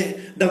lese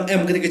dang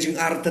ketika jing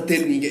arta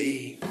tel ni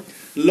gai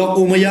lok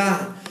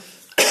umaya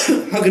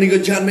hagni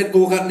ga janmet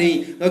ko gat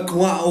ni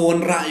ngakwa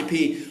on rai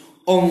pi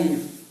ong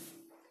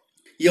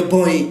ya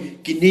boy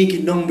kini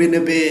kinong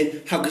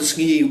benebe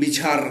hagsngi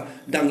bichar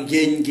dang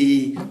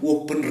yengi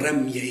open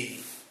rem ye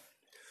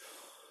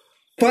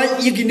pai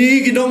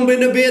yigini kinong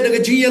benebe daga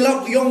jing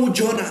yalak yong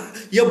jona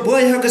ya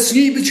boy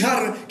hagsngi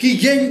bichar ki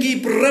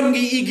yengi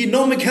premgi igi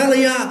no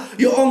mekalaya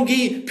yo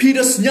ongi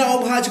pidas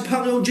nyau bha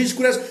chapang yong Jesus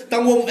Christ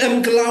tangwong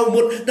kelau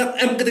mut dak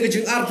ketika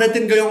jing arta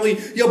tin ga yong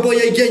ya boy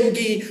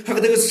yengi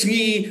hagdaga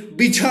sngi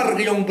bichar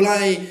ga yong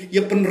blai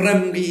ya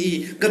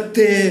penremgi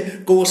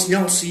kate ko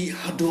nyau si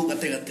hado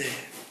kate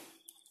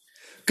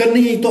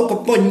kani to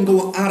kapon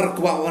ko ar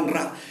kwa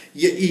wanra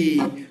ya I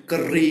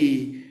keri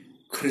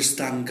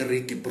Kristan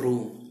keri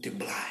tibru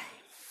tiblai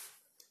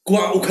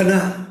kwa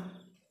ukana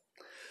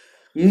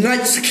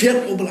ngai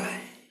sekian ublai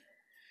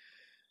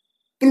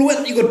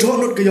peluet igo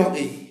donut ke yong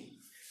I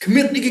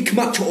kemit iki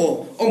kemat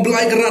cho ong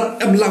blai gerat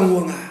lang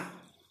wanga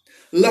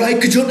lahai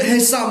kejut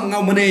hesam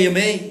ngau mane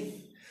yame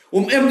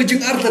em ke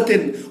jing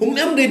artatin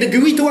em de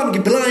gwi tuan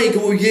ki blai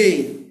ko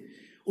ye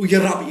u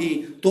yarap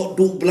I to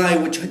du blai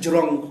wo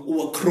chajrong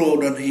u kro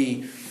dan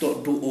hi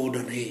to du o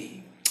dan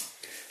hi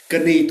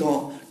kani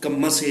to ka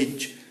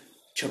message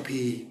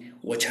chapi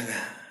wo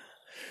changa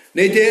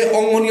Nete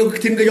ong yo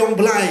tin ga yong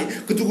blai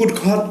kutugut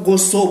khat go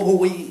so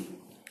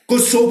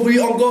phui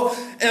ong go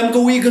em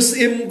go wi gas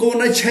em go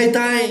na chai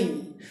tai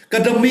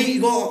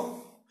kadami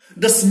go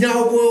das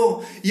nyau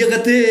go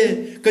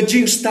yagate ka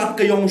jing start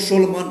ka yong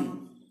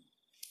Solomon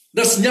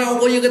das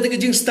nyau go yagate ka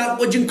jing start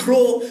go jing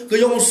kro ka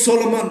yong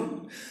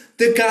Solomon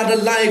te ka da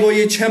lai go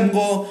ye chem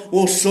go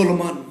o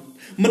Solomon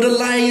man da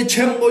lai ye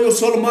chem go yo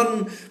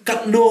Solomon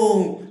kat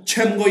no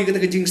chem go yagate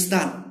ka jing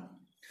start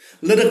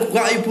lada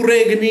ka I pure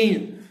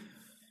gani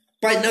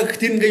Pai nak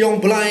tin ga yong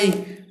blai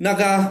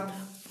naga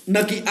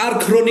naki ar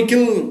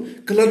chronicle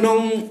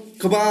klanong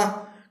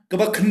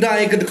kaba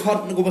khandai ga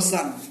khot go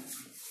basan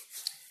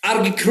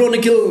argi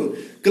chronicle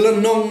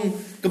klanong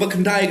kaba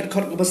khandai ga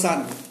khot go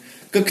basan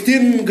ka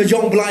tin ga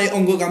yong blai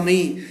ong go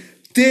gamni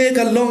te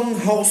ka long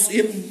house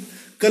in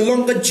ka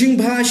long ka jing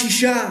bha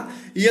shisha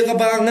ya ga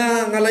ba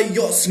nga ngalai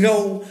yo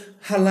sngo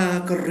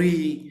hala kari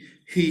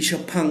hi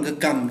shapang ga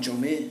gam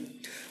jome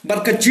bar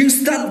ka jing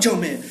stan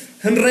jome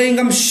henrei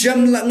ngam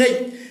sham la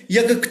ngai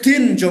ya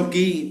ketin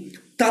joki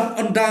tat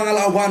ondang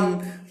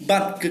alawan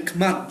bat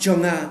kekmat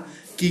jonga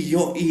ki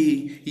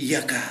yoi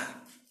yaka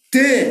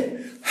te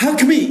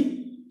hakmi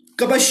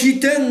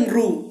kabashiteng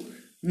ru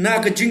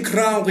na ka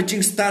jingkrau ka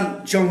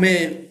jingstan jongme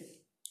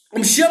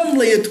sham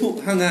le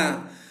tu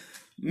hanga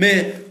me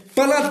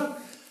palat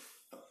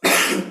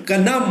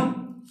kanam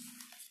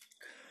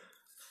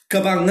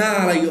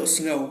kabanga la yo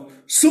sngau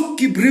suk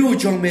ki briu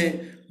jongme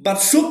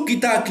bat suk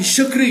kita ki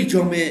shakri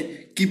jongme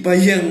ki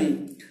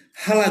bayang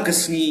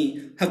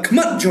halagasni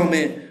hakmat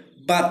jome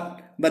bat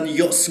ban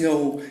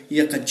yosngo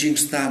yaka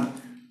jingstan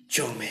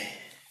jome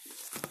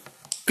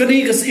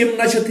kani gas im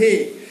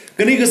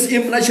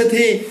na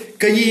chathe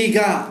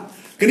kayiga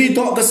kani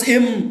to gas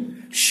im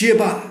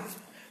sheba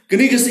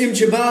kani gas im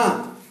sheba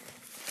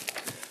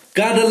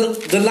gadal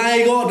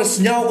dalai go das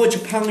nyau go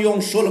chpang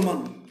yong Solomon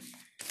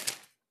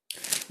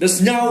das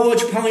nyau go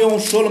chpang yong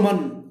Solomon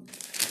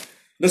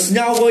das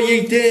nyau go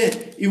yite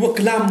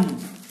iwaklam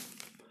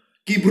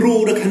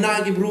Kibru da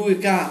kana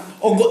kibru ka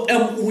ongo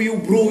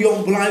uyu bru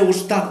yong blai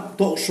ustat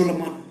to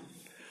Solomon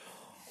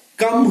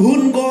kam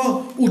hun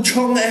go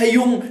uchong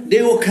yung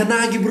deo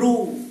kana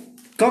kibru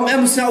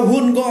kam sa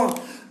hun go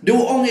deo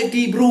ong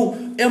kibru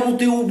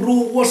teu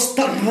bru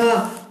ustat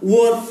ha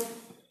wo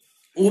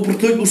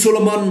pertut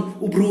Solomon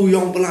bru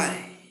yong blai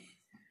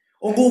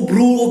ongo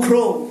bru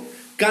okro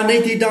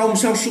kaneti daum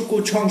sa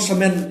suku chong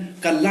samen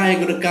kan lai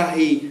go ka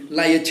hi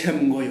lai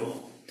chem go yo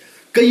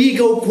kai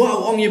go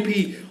kwa ong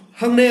yepi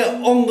Hangne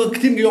ong ga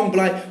tin yong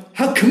blai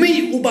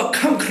hakmi uba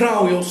kham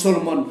krao yo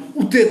Solomon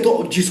ute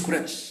to Jesus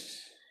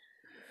Christ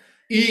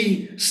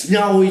I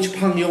snyao ich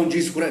phang yong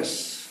Jesus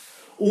Christ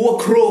u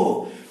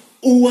kro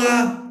u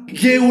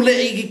ye ule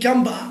igi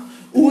kamba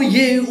u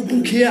ye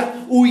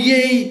upungkia u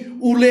ye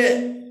ule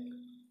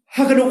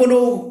hakano kono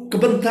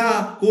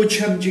kebenta ko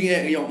chem jing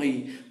yong i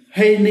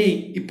hey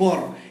ni ipor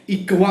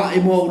ikwa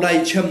imo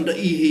dai chem da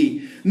i hi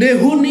ne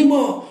hun ni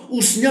mo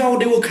usnyao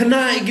de wo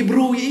khanai gi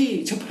bru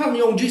i chapang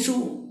yong jisu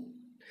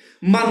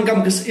man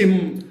gam gas im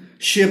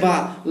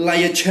sheba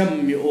lai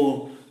chem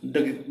yo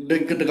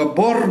de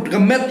bor de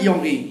met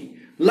yong i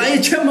lai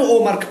chem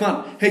o markman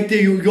hey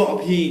te yu yo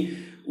hi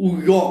u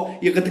yo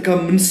ye ka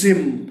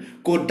mensim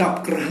ko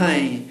dap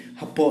krahai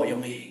hapo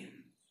yong i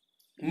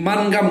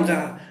man gam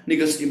ga ni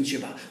gasim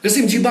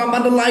chiba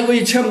man lai go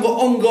chem go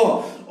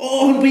ongo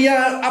hon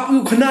pia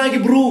apu khana gi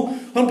bru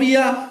hon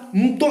pia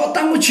to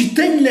tang chi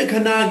teng le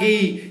khana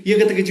gi ye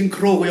ga te jing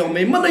kro go yong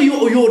me man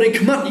yo de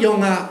khmat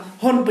yong a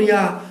hon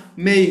pia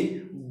me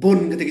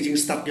bon ga te jing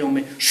start yong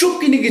me shuk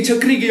ki ni gi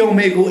chakri gi yong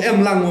me go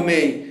em lang go me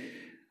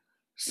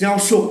snyao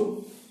shuk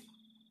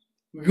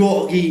yo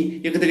gi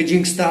ye ga te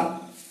jing start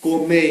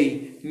ko me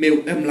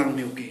em lang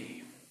me gi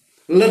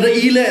lada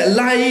ile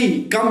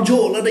lai kamjo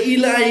lada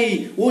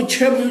ilai o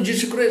chem yu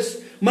Jesus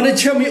Christ mana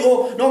chem yu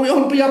o nong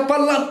yon pia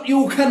palat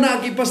yu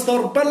khana gi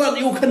pastor palat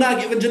yu khana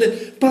gi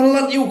evangelist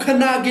palat yu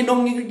khana gi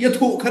nong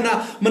yathu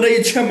khana mana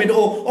ye chem yu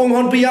o ong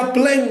hon pia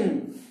pleng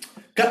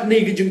kat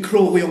ni gi jing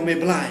kro yong me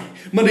blai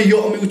mana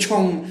yo mi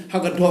chong ha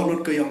ga do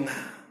not ko yong na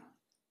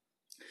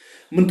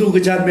mentu ga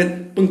jan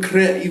met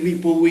pengkre iwi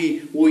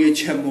powi o ye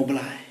chem mo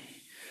blai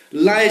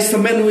lai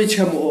semen wi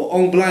chem o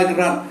ong blai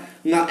grat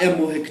nga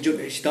emo he kjut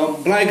e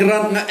stam blai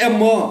grat nga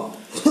emo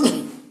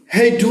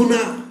hey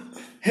duna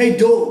hey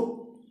do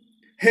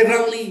hey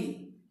rangli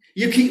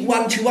yeki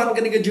wan chi wan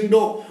ka ni ka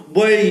jingdo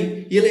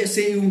boy yele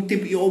se yung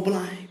tip yo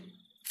blai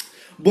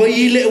boy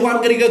yele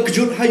wan ka ni ka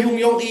kjut hayung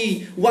yong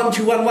i wan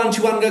chi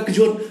wan ka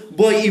kjut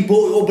boy i bo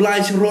o blai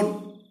shrot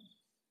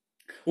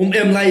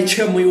em lai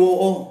chem yo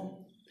o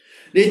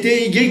de te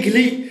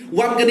yekli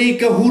wan ka ni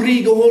ka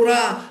huri ka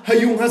hora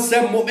hayung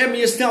hasam mo em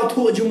yesnao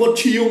thu ju mot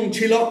chi yung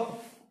chi lo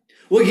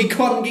wagi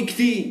kon gi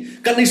kti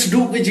kan ni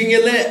sduk gi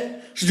jingele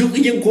sduk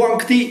gi jing kwang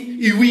kti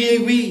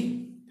iwi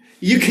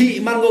yiki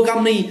man go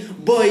gam ni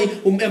boy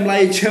em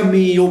lai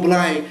chemi yo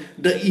blai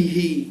da i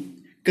hi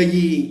ka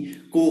yi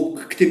ko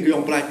kting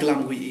yong blai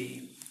klam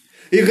wi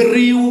i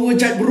griu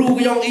jai bru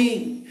yong i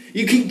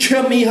yiki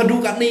chemi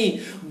hadu kan ni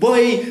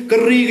boy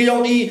kri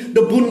yong i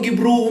da bun gi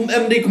bru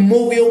em de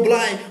mo yo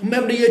blai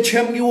em de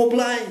chem yo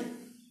blai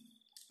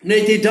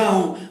nei ti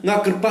dau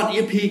nga kerpat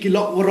ye phi ki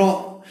lok woro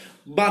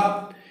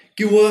bat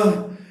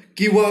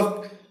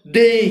kiwa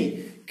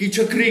day ki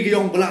chakri ki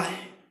yong blai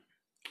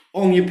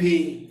ong ye phi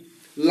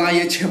lai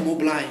ye chemo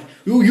blai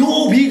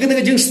yo phi ka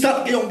te jing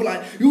start ki yong blai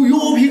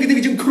yo phi ka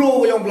te jing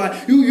kro yong blai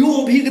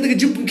yo phi ka te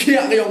jing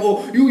khia ka yong o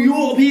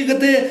yo phi ka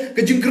te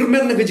ka jing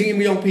kermen ka jing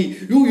im yong phi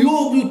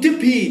yo tip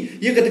phi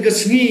ye ka te ka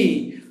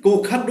sngi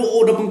ko khat do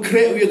o da pung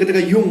kre ye ka te ka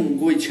yung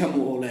go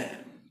chemo le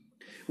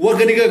wa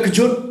ka ni ka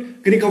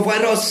kjut ka ni ka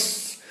virus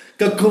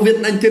ka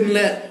covid-19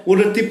 le wo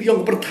da tip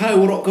yong perthai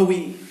wo ro ka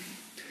wi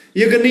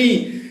ye ka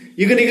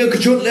ni ka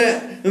kjut le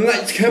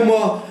ngai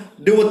chemo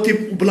de wo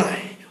tip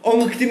blai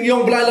ong kting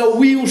yong blai la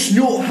wi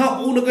usnyu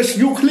ha u na ka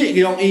snyu khli ka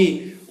yong i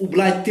u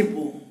blai tip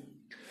u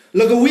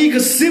la ka wi ka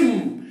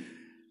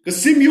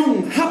sim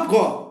yung hap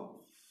ko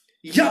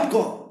yap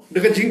ko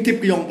de ka jing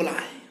tip ka yong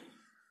blai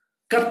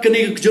kat ka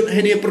ni ka kjut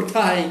he ni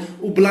perthai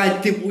u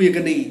blai tip u ye ka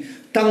ni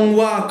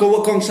tangwa ko wa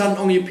kong san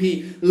ong ye phi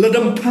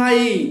ladam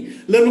phai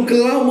lanu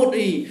klau mot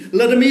i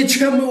ladam ye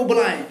chem u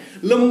blai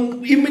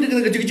lam im de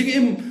ka jing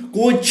im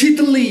ko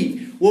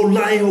chitli wo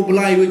lai ho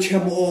blai wo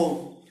chem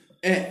o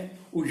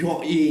u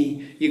yo i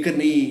ye ka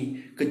ni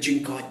ka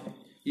jing ko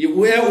ye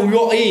we u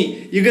yo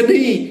i ye ka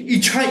ni I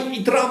chai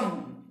I tram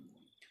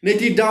ne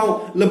ti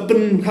dau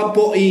lepin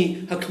hapo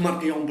I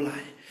hakmat yong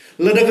blai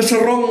la da ka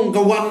sarong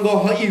ka wan go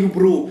ha I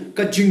bru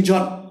ka jing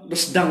jot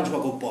besdang jwa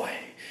ko boy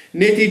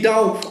ne ti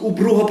dau u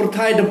bru ha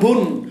perthai da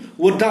bun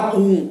wo dap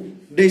u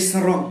de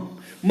sarong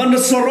man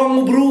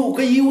sarong bru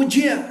ka yi wo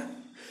jia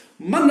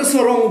man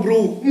sarong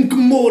bru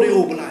mkmore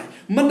o blai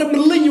man da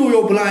mlinyo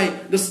yo blai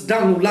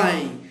besdang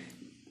blai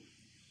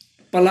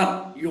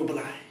palat yo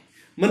blai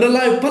man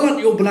lai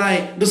palat yo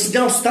blai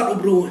besdang start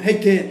bru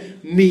heke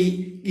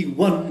mi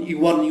iwan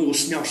yo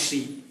snyao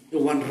si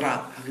iwan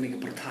rat hakni ka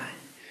perthai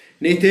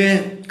ne te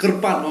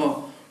kerpat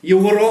o yo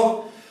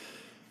woro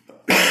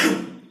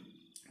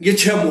ye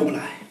chemo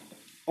blai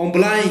ong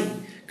blai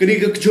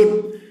kini ka kjut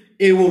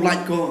e wo lai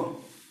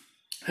ko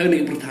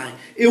hakni ka perthai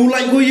e wo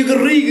lai ko ye ka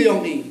ri ka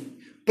yong ni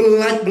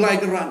pelaj blai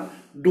ka ran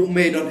du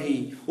me don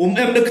hi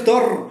em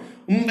doktor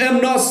em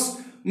nos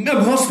em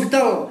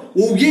hospital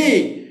wo ye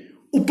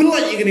u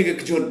pelaj kini ka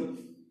kjut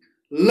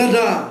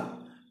lada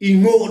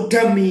ingo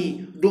dami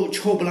do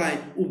choblai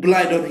u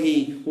blai don hi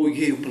wo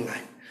ye u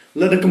pelaj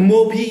lada ka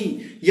mopi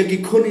yaki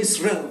kon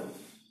Israel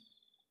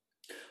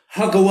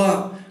hagawa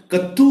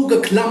katu ka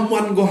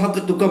klamwan go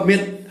hakatu ka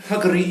met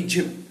hagari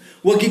Egypt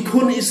wagi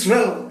kon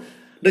Israel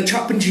da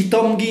chapin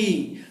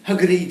chitomgi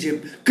hagari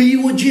Egypt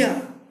kiwo jia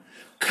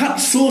khat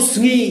so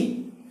sngi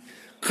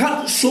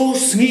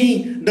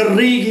da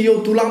rigi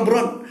yo tulang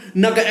bron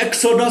naga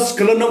exodus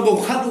kalanong go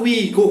khat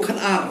wi go khat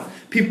ar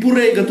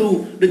pipure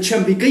gatu da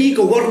champi kai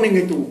ko warning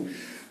itu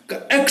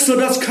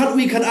Exodus khat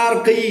wi khat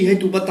ar kai hai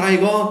tu batai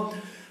go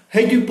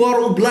hai tu por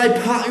u blai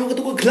pha yu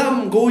tu ko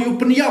klam go yu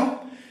penyap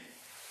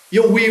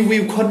yo wi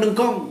khon nang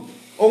kong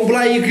ong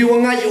blai ki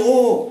wangai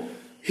o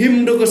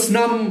him do ko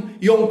snam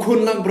yong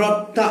khun lang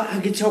brat ta ha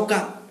ki chauka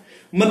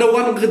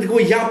manawan ka ko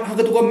yap ha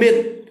ka to ko met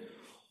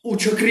u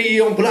chakri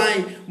yong blai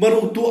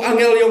maru tu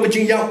angel yong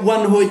jing yap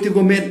wan hoi tu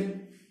ko met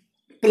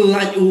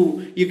pelai u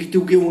yi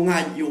tu ki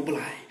wangai yu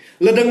blai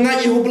la dangai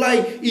yu blai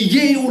i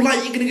ye u lai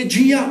ki ni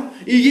jia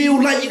i ye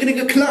u lai ki ni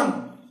klam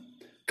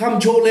kam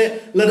jole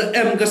la da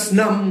em ka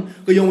snam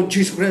ko yong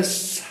Jesus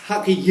Christ ha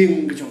ki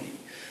ying ka jong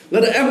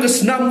la da em ka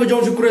snam ko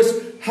yong Jesus Christ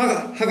ha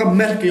ka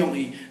mer ka yong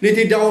i ni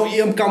ti dau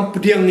i em kam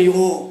pdiang ni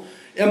o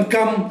em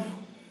kam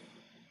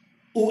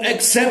u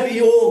accept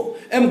yo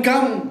em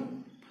kam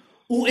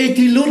u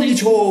etilon i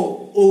cho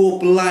o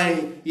plai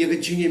ye ka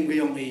jingim ka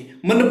yong i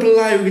man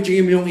plai ka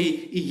jingim yong i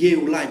ye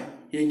u lai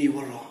ye ni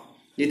waro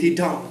ye ti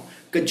dau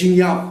ka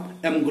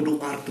jingyap em go do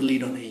art li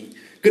don hi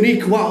kani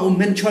kwa o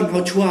mention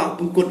ho chua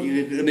pungkot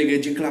ne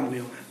ge jingklam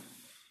yo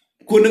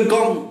ko nang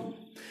kong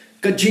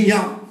ka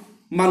jingyap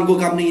man go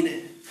kam ni ne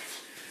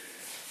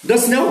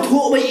das now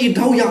tho bai i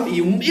dau yap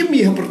i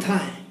mi ha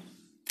prathai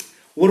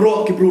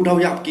waro ki bru dau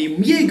yap ki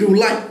mi ge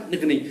lai ne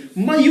kani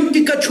ma yun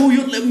ki ka chu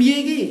yut le mi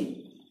gi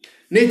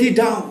ne ti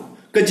dau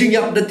ka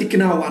jingyap da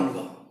tikna wan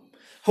go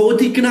ho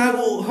tikna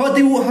go ho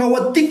ti ho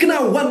tikna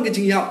wan ge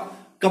jingyap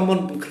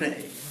kamon pungkre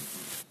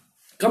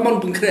kamon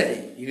pungkre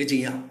i ge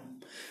jingyap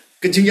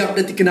kejingyap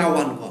da tikna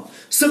wan ko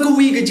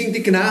sagawi kejing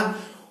tikna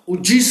u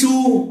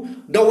jisu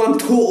dawan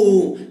tho o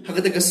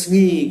hakata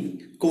kasngi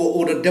ko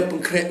o da dep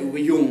kre u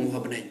yung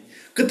habne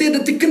kete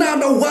da tikna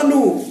da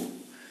wanu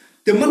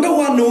te manda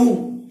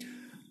wanu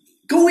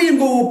ko yin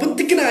go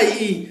patikna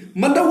i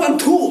manda wan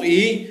tho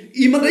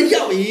i manda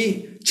yaw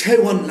i chai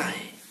wan lai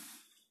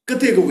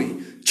kete go wi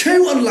chai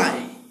wan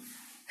lai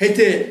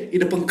hete i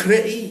da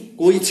pangkre i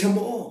ko i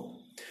chamo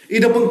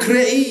i da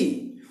pangkre i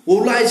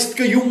o lai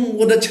ka yung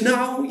o da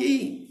chnau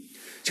i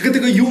Jika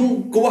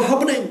yung ko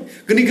hab neng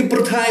kini ke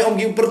perthai ong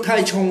ki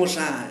perthai chong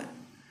sa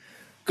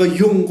ka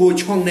yung ko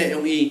chong ne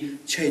ong i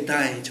chai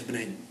tai chap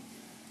neng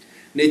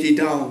ne ti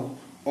dau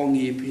ong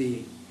i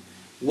pi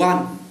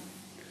one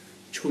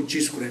cho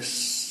Jesus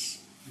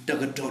Christ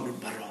daga donut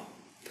baro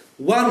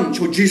one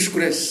cho Jesus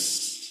Christ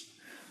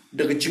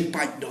daga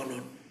jingpai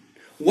donut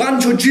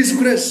one cho Jesus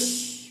Christ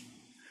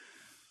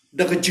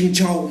daga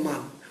jingchau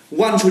man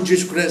one cho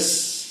Jesus Christ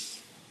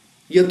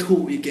ya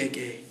thu i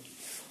ke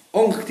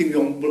ong ting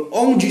yong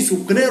ong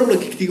jisu knero la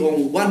ki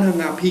ong wan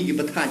hanga phi ki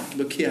bathai ki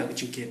bakhia ki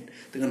chingken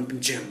dengan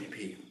penjam ni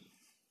phi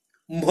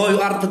moy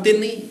artatin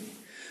ni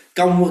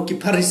kamu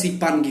ki farisi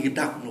pan ki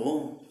dak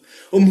no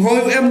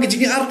moy em ki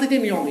jingi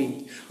artatin yong ni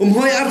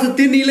moy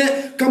artatin ni le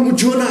kamu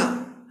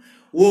jona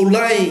wo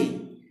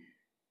lai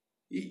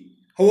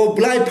ho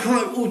blai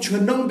pha u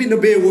chonang bin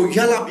be wo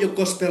yalap yo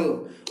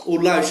gospel o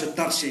lai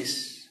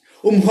shatarsis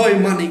moy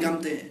mani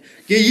kamte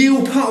ki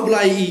yu pha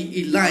blai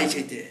i lai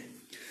chete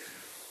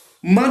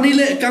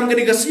Manile kam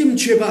gani kasim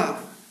cheba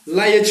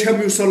laya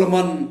chamu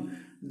Solomon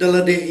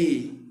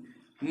daladehi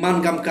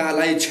man kam ka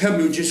laya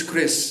chamu Jesus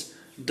Christ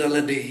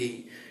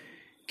daladehi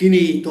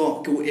kini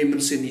to ku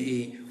emersen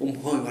i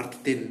hoi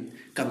wartin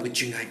kam ke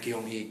jingai ke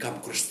yong i kam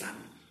Kristan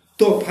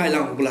to phai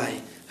lang bulai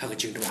ha ke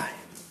jing dwai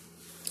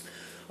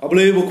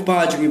ablei buk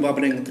pa jingi ba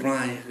beneng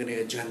trai gani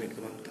janmit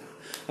kam ta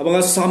abanga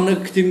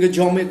samne kitin ke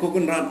jome ko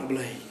kan ran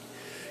ablei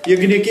ye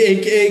gini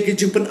ke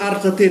jimpen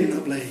artatin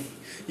ablei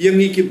yang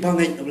ni ki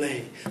bangai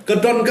ablei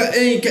kadon ka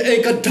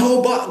ka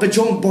dauba ka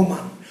jong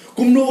boman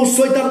kumno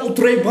soitan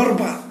utrei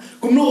barba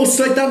kumno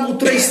soitan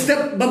utrei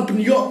step ban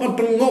penyo ban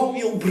pengok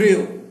yu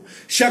breu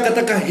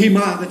syakata ka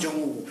hima ka jong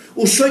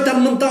u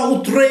soitan menta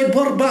utrei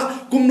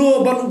barba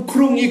kumno ban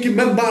krung ki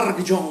member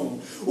ka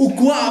jong u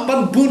kwa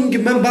ban bun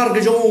ki member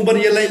ka jong ban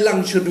ye lai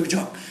lang shedu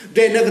jong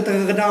de na ka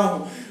ka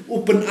dau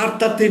upen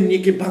artatin ni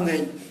ki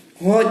bangai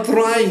hoi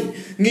try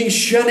nging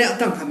syane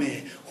atang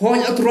hame hoi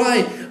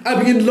atrai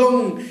abingin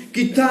long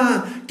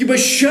kita kiba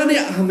syane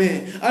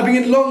hame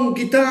abingin long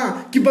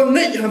kita kiba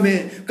ngai hame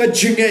ka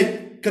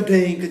jingai ka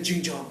dei ka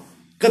jingjong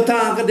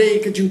kata ka dei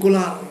ka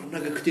jingkular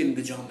naga kitin ka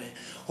jome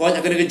hoi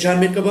agar ka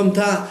janmet ka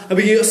bamta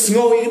abingin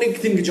sngo ingin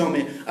kitin ka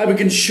jome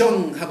abingin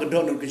shong ha ka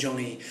donor ka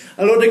jome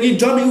alo dangi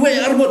jomi we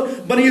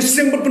arbot bani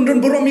sing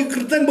berpendon borom yi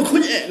kerteng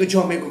bakhunye ka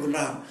jome ko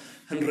na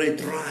hanrai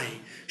try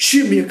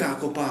shimi ka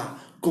ko pa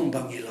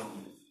kumbang ilong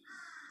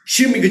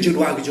Shimi ke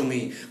jurwa ke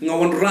jomi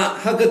ngawan ra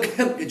ha ke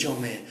khat ke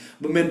jome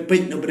bemen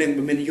peit na breng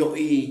bemen yo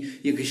i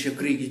ye ke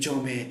shakri ke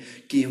jome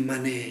ki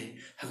mane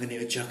ha ke ne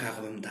jaka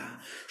ka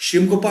bamta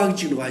shim ko pa ke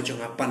jurwa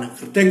jonga pan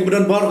teng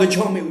bedan bar ke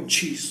jome u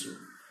jisu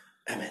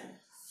amen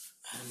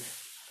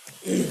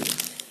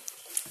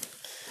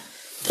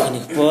Kani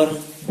por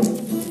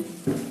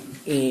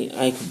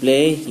ai ku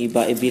play i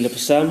ba e bila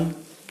pesam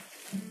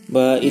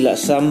ba ila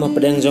sam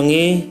pedang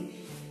jongi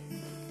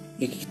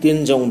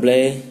ikitin jong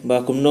blay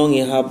ba kumnong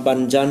i hab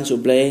ban jan su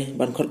blay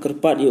ban khot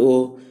kerpat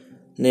yu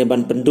ne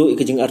ban pendu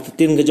ikijing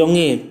artitin ke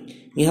jongi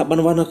ngi hab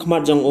ban wana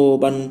khmat jong o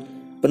ban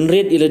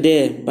penrit ilade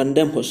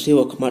bandam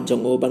posiwa khmat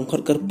jong o ban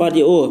khot karpat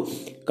ye o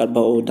kat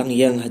ba o dang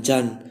yang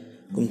hajan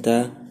kumta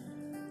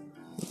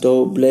to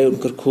ble un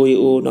kerkhui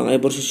o nang ai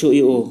bor susu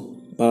ye o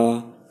ba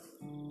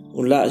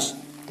ula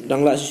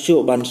dang la susu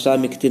ban sa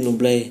mikitin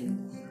ble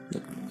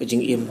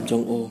kajing im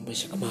jong o ba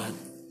sakmat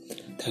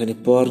thagani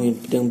por ni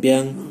pedang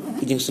biang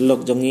kajing selok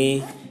jong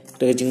ni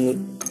kajing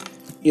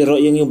iro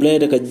yang yu ble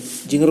da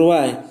kajing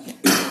ruai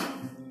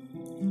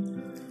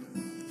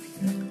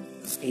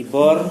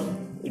ibor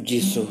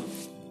Jisu.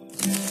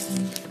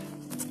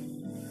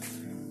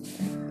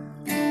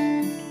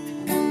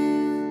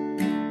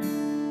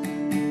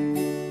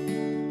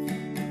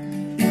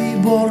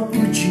 Ibor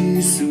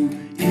Jisu,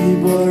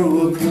 ibor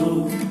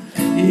wakro,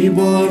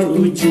 ibor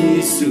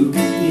Jisu,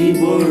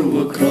 ibor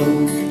wakro,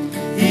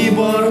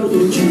 ibor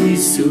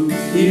Jisu,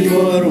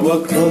 ibor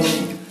wakro,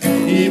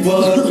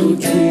 ibor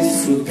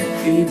Jisu,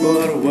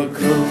 ibor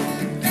wakro,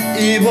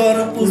 ibor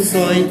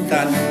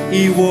usoitan,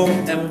 iwong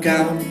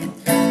emkam.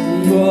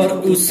 Ibor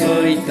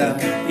usoita,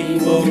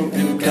 ibor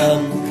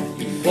emkam,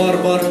 ibor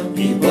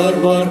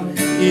wakro,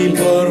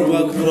 ibor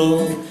wakro.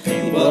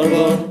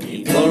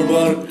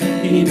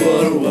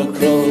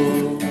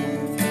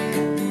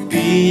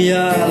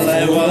 Pia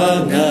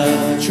laiwana,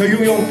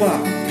 Chayung yongpa.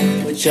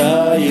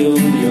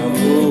 chayung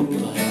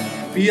yopa.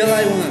 Pia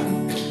laiwana.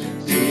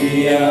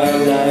 Pia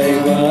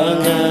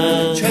laiwana,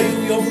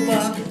 Chayung yongpa.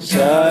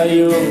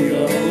 chayung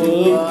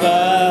yopa.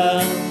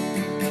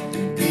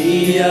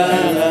 Pia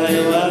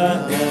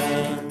laiwana.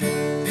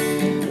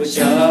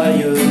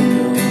 Chayung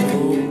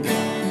yopa,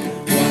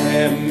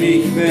 wahem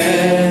mich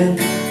men.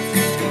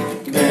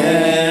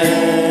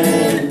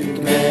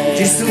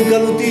 Jisu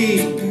galuti.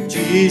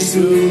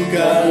 Jisu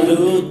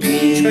galuti,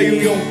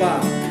 Chayung yongpa.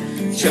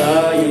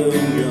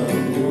 chayung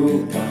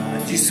yopa.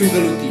 Jisu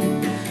galuti.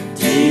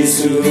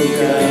 Jisu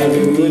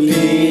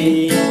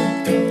galuti,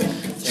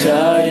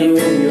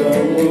 chayung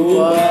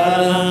yopa.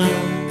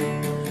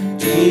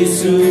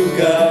 Jisu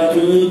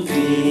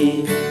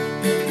galuti,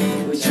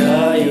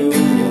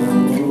 chayung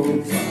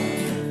yopa.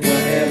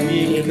 Wahem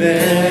mich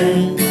men.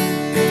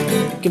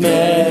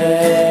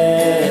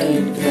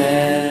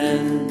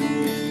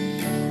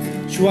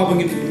 Chua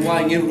bangin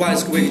ruai ngin ruai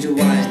skwe ki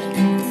ruai.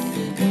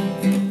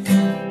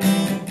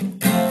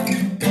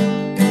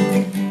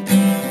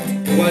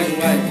 Ruai.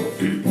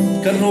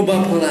 Kan no ba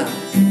pala.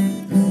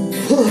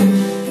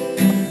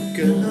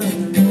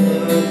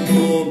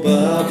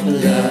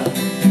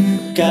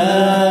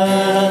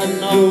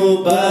 Kano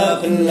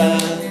bapla,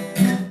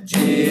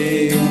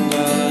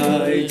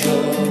 jimai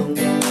jong,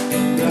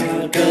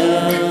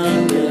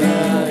 naganai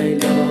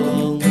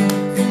long.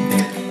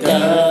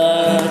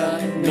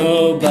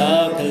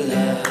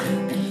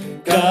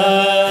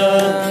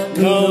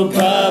 Kano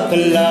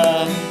bapla,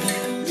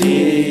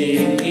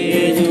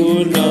 jingidu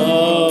no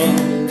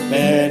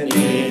ben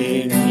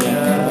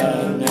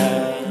imyana.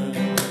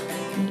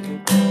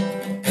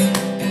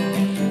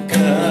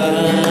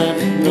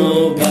 Kano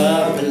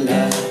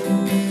bapla,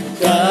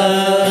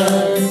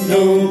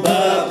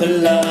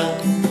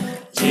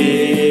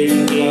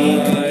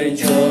 jingai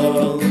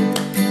jong,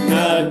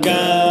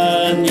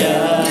 nagan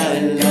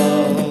yai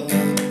long.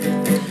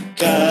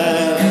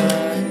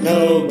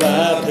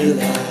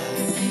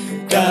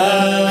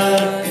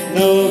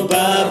 Kano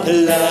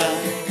bapla,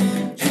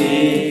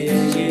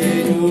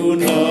 jingidu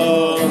no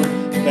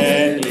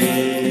ben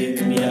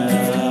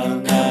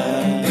imyana.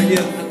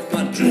 Ayah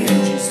akmat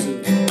Jisu.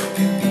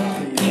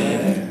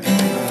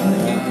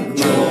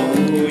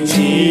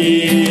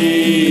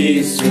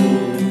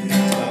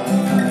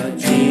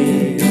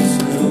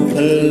 Jisu,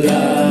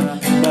 belah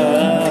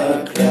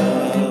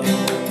bakrau,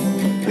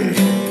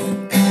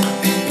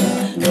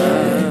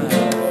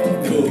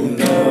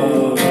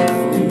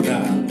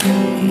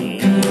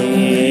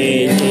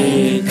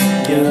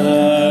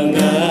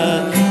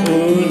 jangan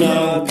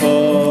unang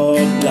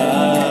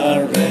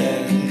potlaren.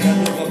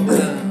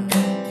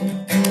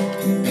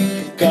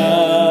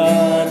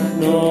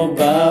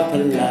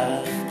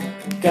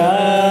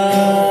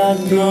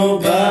 Kano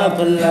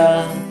bapla,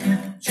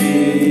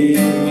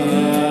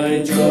 jimai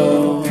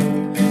jong,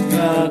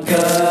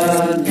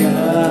 nagan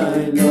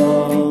yai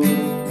long.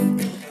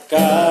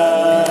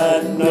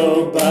 Kano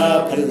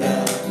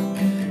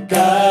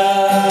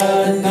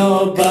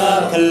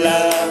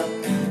bapla,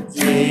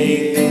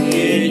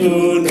 jingidu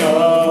no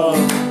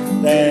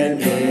ben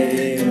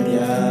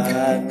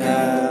imyana.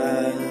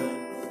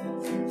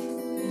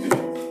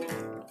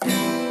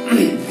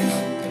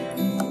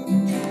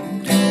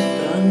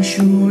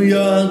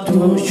 Shuya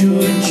toshu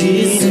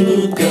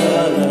Jisu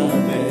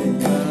galame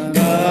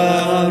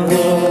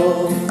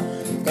baro.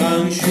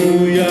 Kang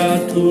shuya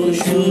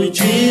toshu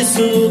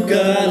Jisu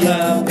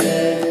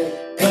galame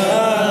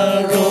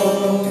baro.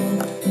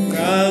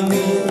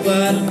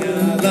 Kanguban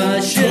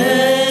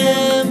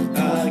galashem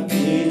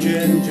aki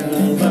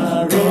jenjal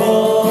baro.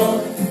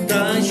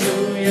 Kang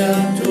shuya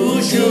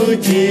toshu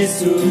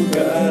Jisu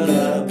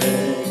galame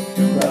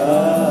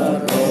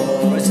baro.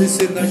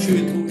 Sisi na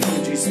shui tu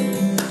Jisu.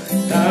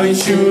 Kang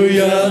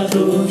shuya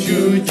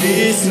toshu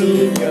Jisu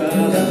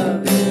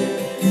galame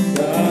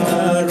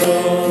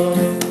baro.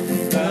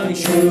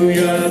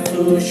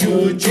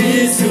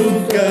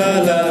 Jesu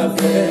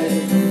kalabe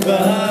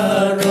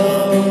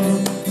baro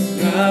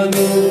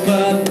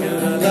ngalubat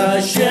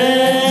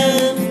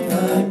ngalashen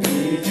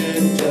taki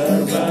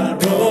jenjar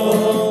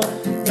baro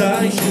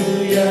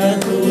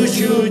taishuya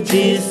tushu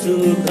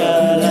Jesu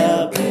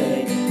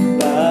kalabe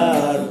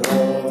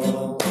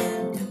baro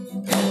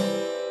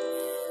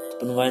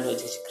Penuai no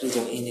Jesu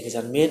Kristus ini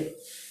kejanmin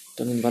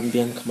dengan ban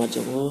biang kemat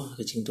jongo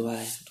kecing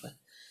tuai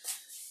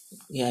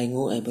ya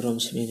ingu ai berom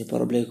semini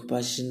para blai ku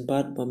pasin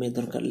pat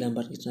pametor kat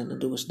lambat kitan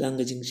adu sedang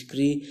gajing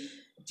sikri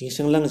jing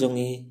senglang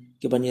jongi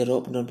ke bani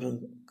ro penon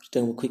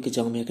ketang ku ke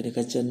jong me ke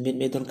kajan mit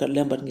meton kat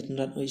lambat kitan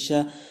rat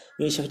oisha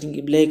mi sak jing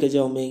blai ke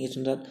jong me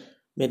kitan rat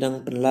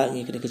medang penla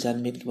ngi ke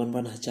kajan mit ke ban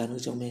ban hajan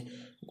jong me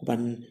ku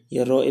ban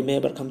ya ro e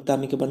me bar kam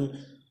tam ke ban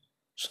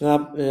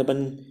sngap ban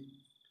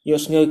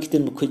yos ngau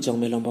kitin bu jong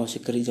me long baw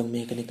sikri jong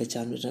me ke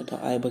kajan mit rat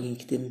ai baging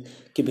kitin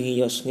ke bingi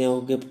yos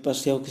ngau ke pas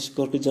yau ke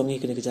skor ke jong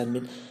ke kajan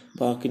mit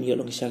ba kin yo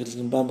long sak di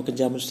ba ma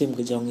kejam sim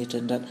ke jongi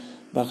tendat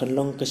ba kan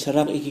long ke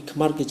sarak iki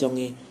kemar ke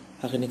jongi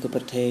akene ke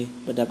perthai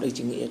badap ik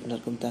jingi et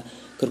nat kumta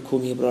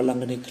kerkhungi brolang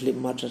ne klip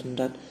mat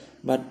tendat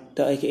ba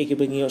ta iki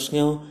bengi yo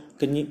sngew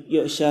ken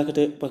yo sya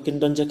ke ba kin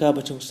don jaka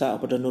ba chung sa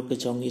pada nur ke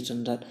jongi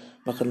tendat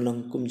ba kan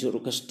long kum juru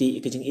ke sti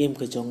ke jing im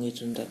ke jongi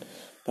tendat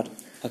ba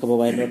aka ba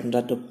wai not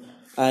tendat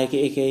ai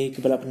ke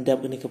balap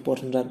pendap ne ke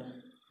pot tendat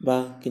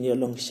ba kin yo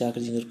long sya ke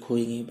jingir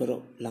khuingi baro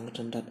lang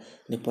tendat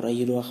ne por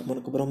ayu ruah mon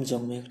ko brom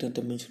jong me ten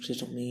temen sukses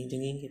ni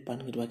jingi pan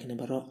kedua kene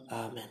baro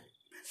amen.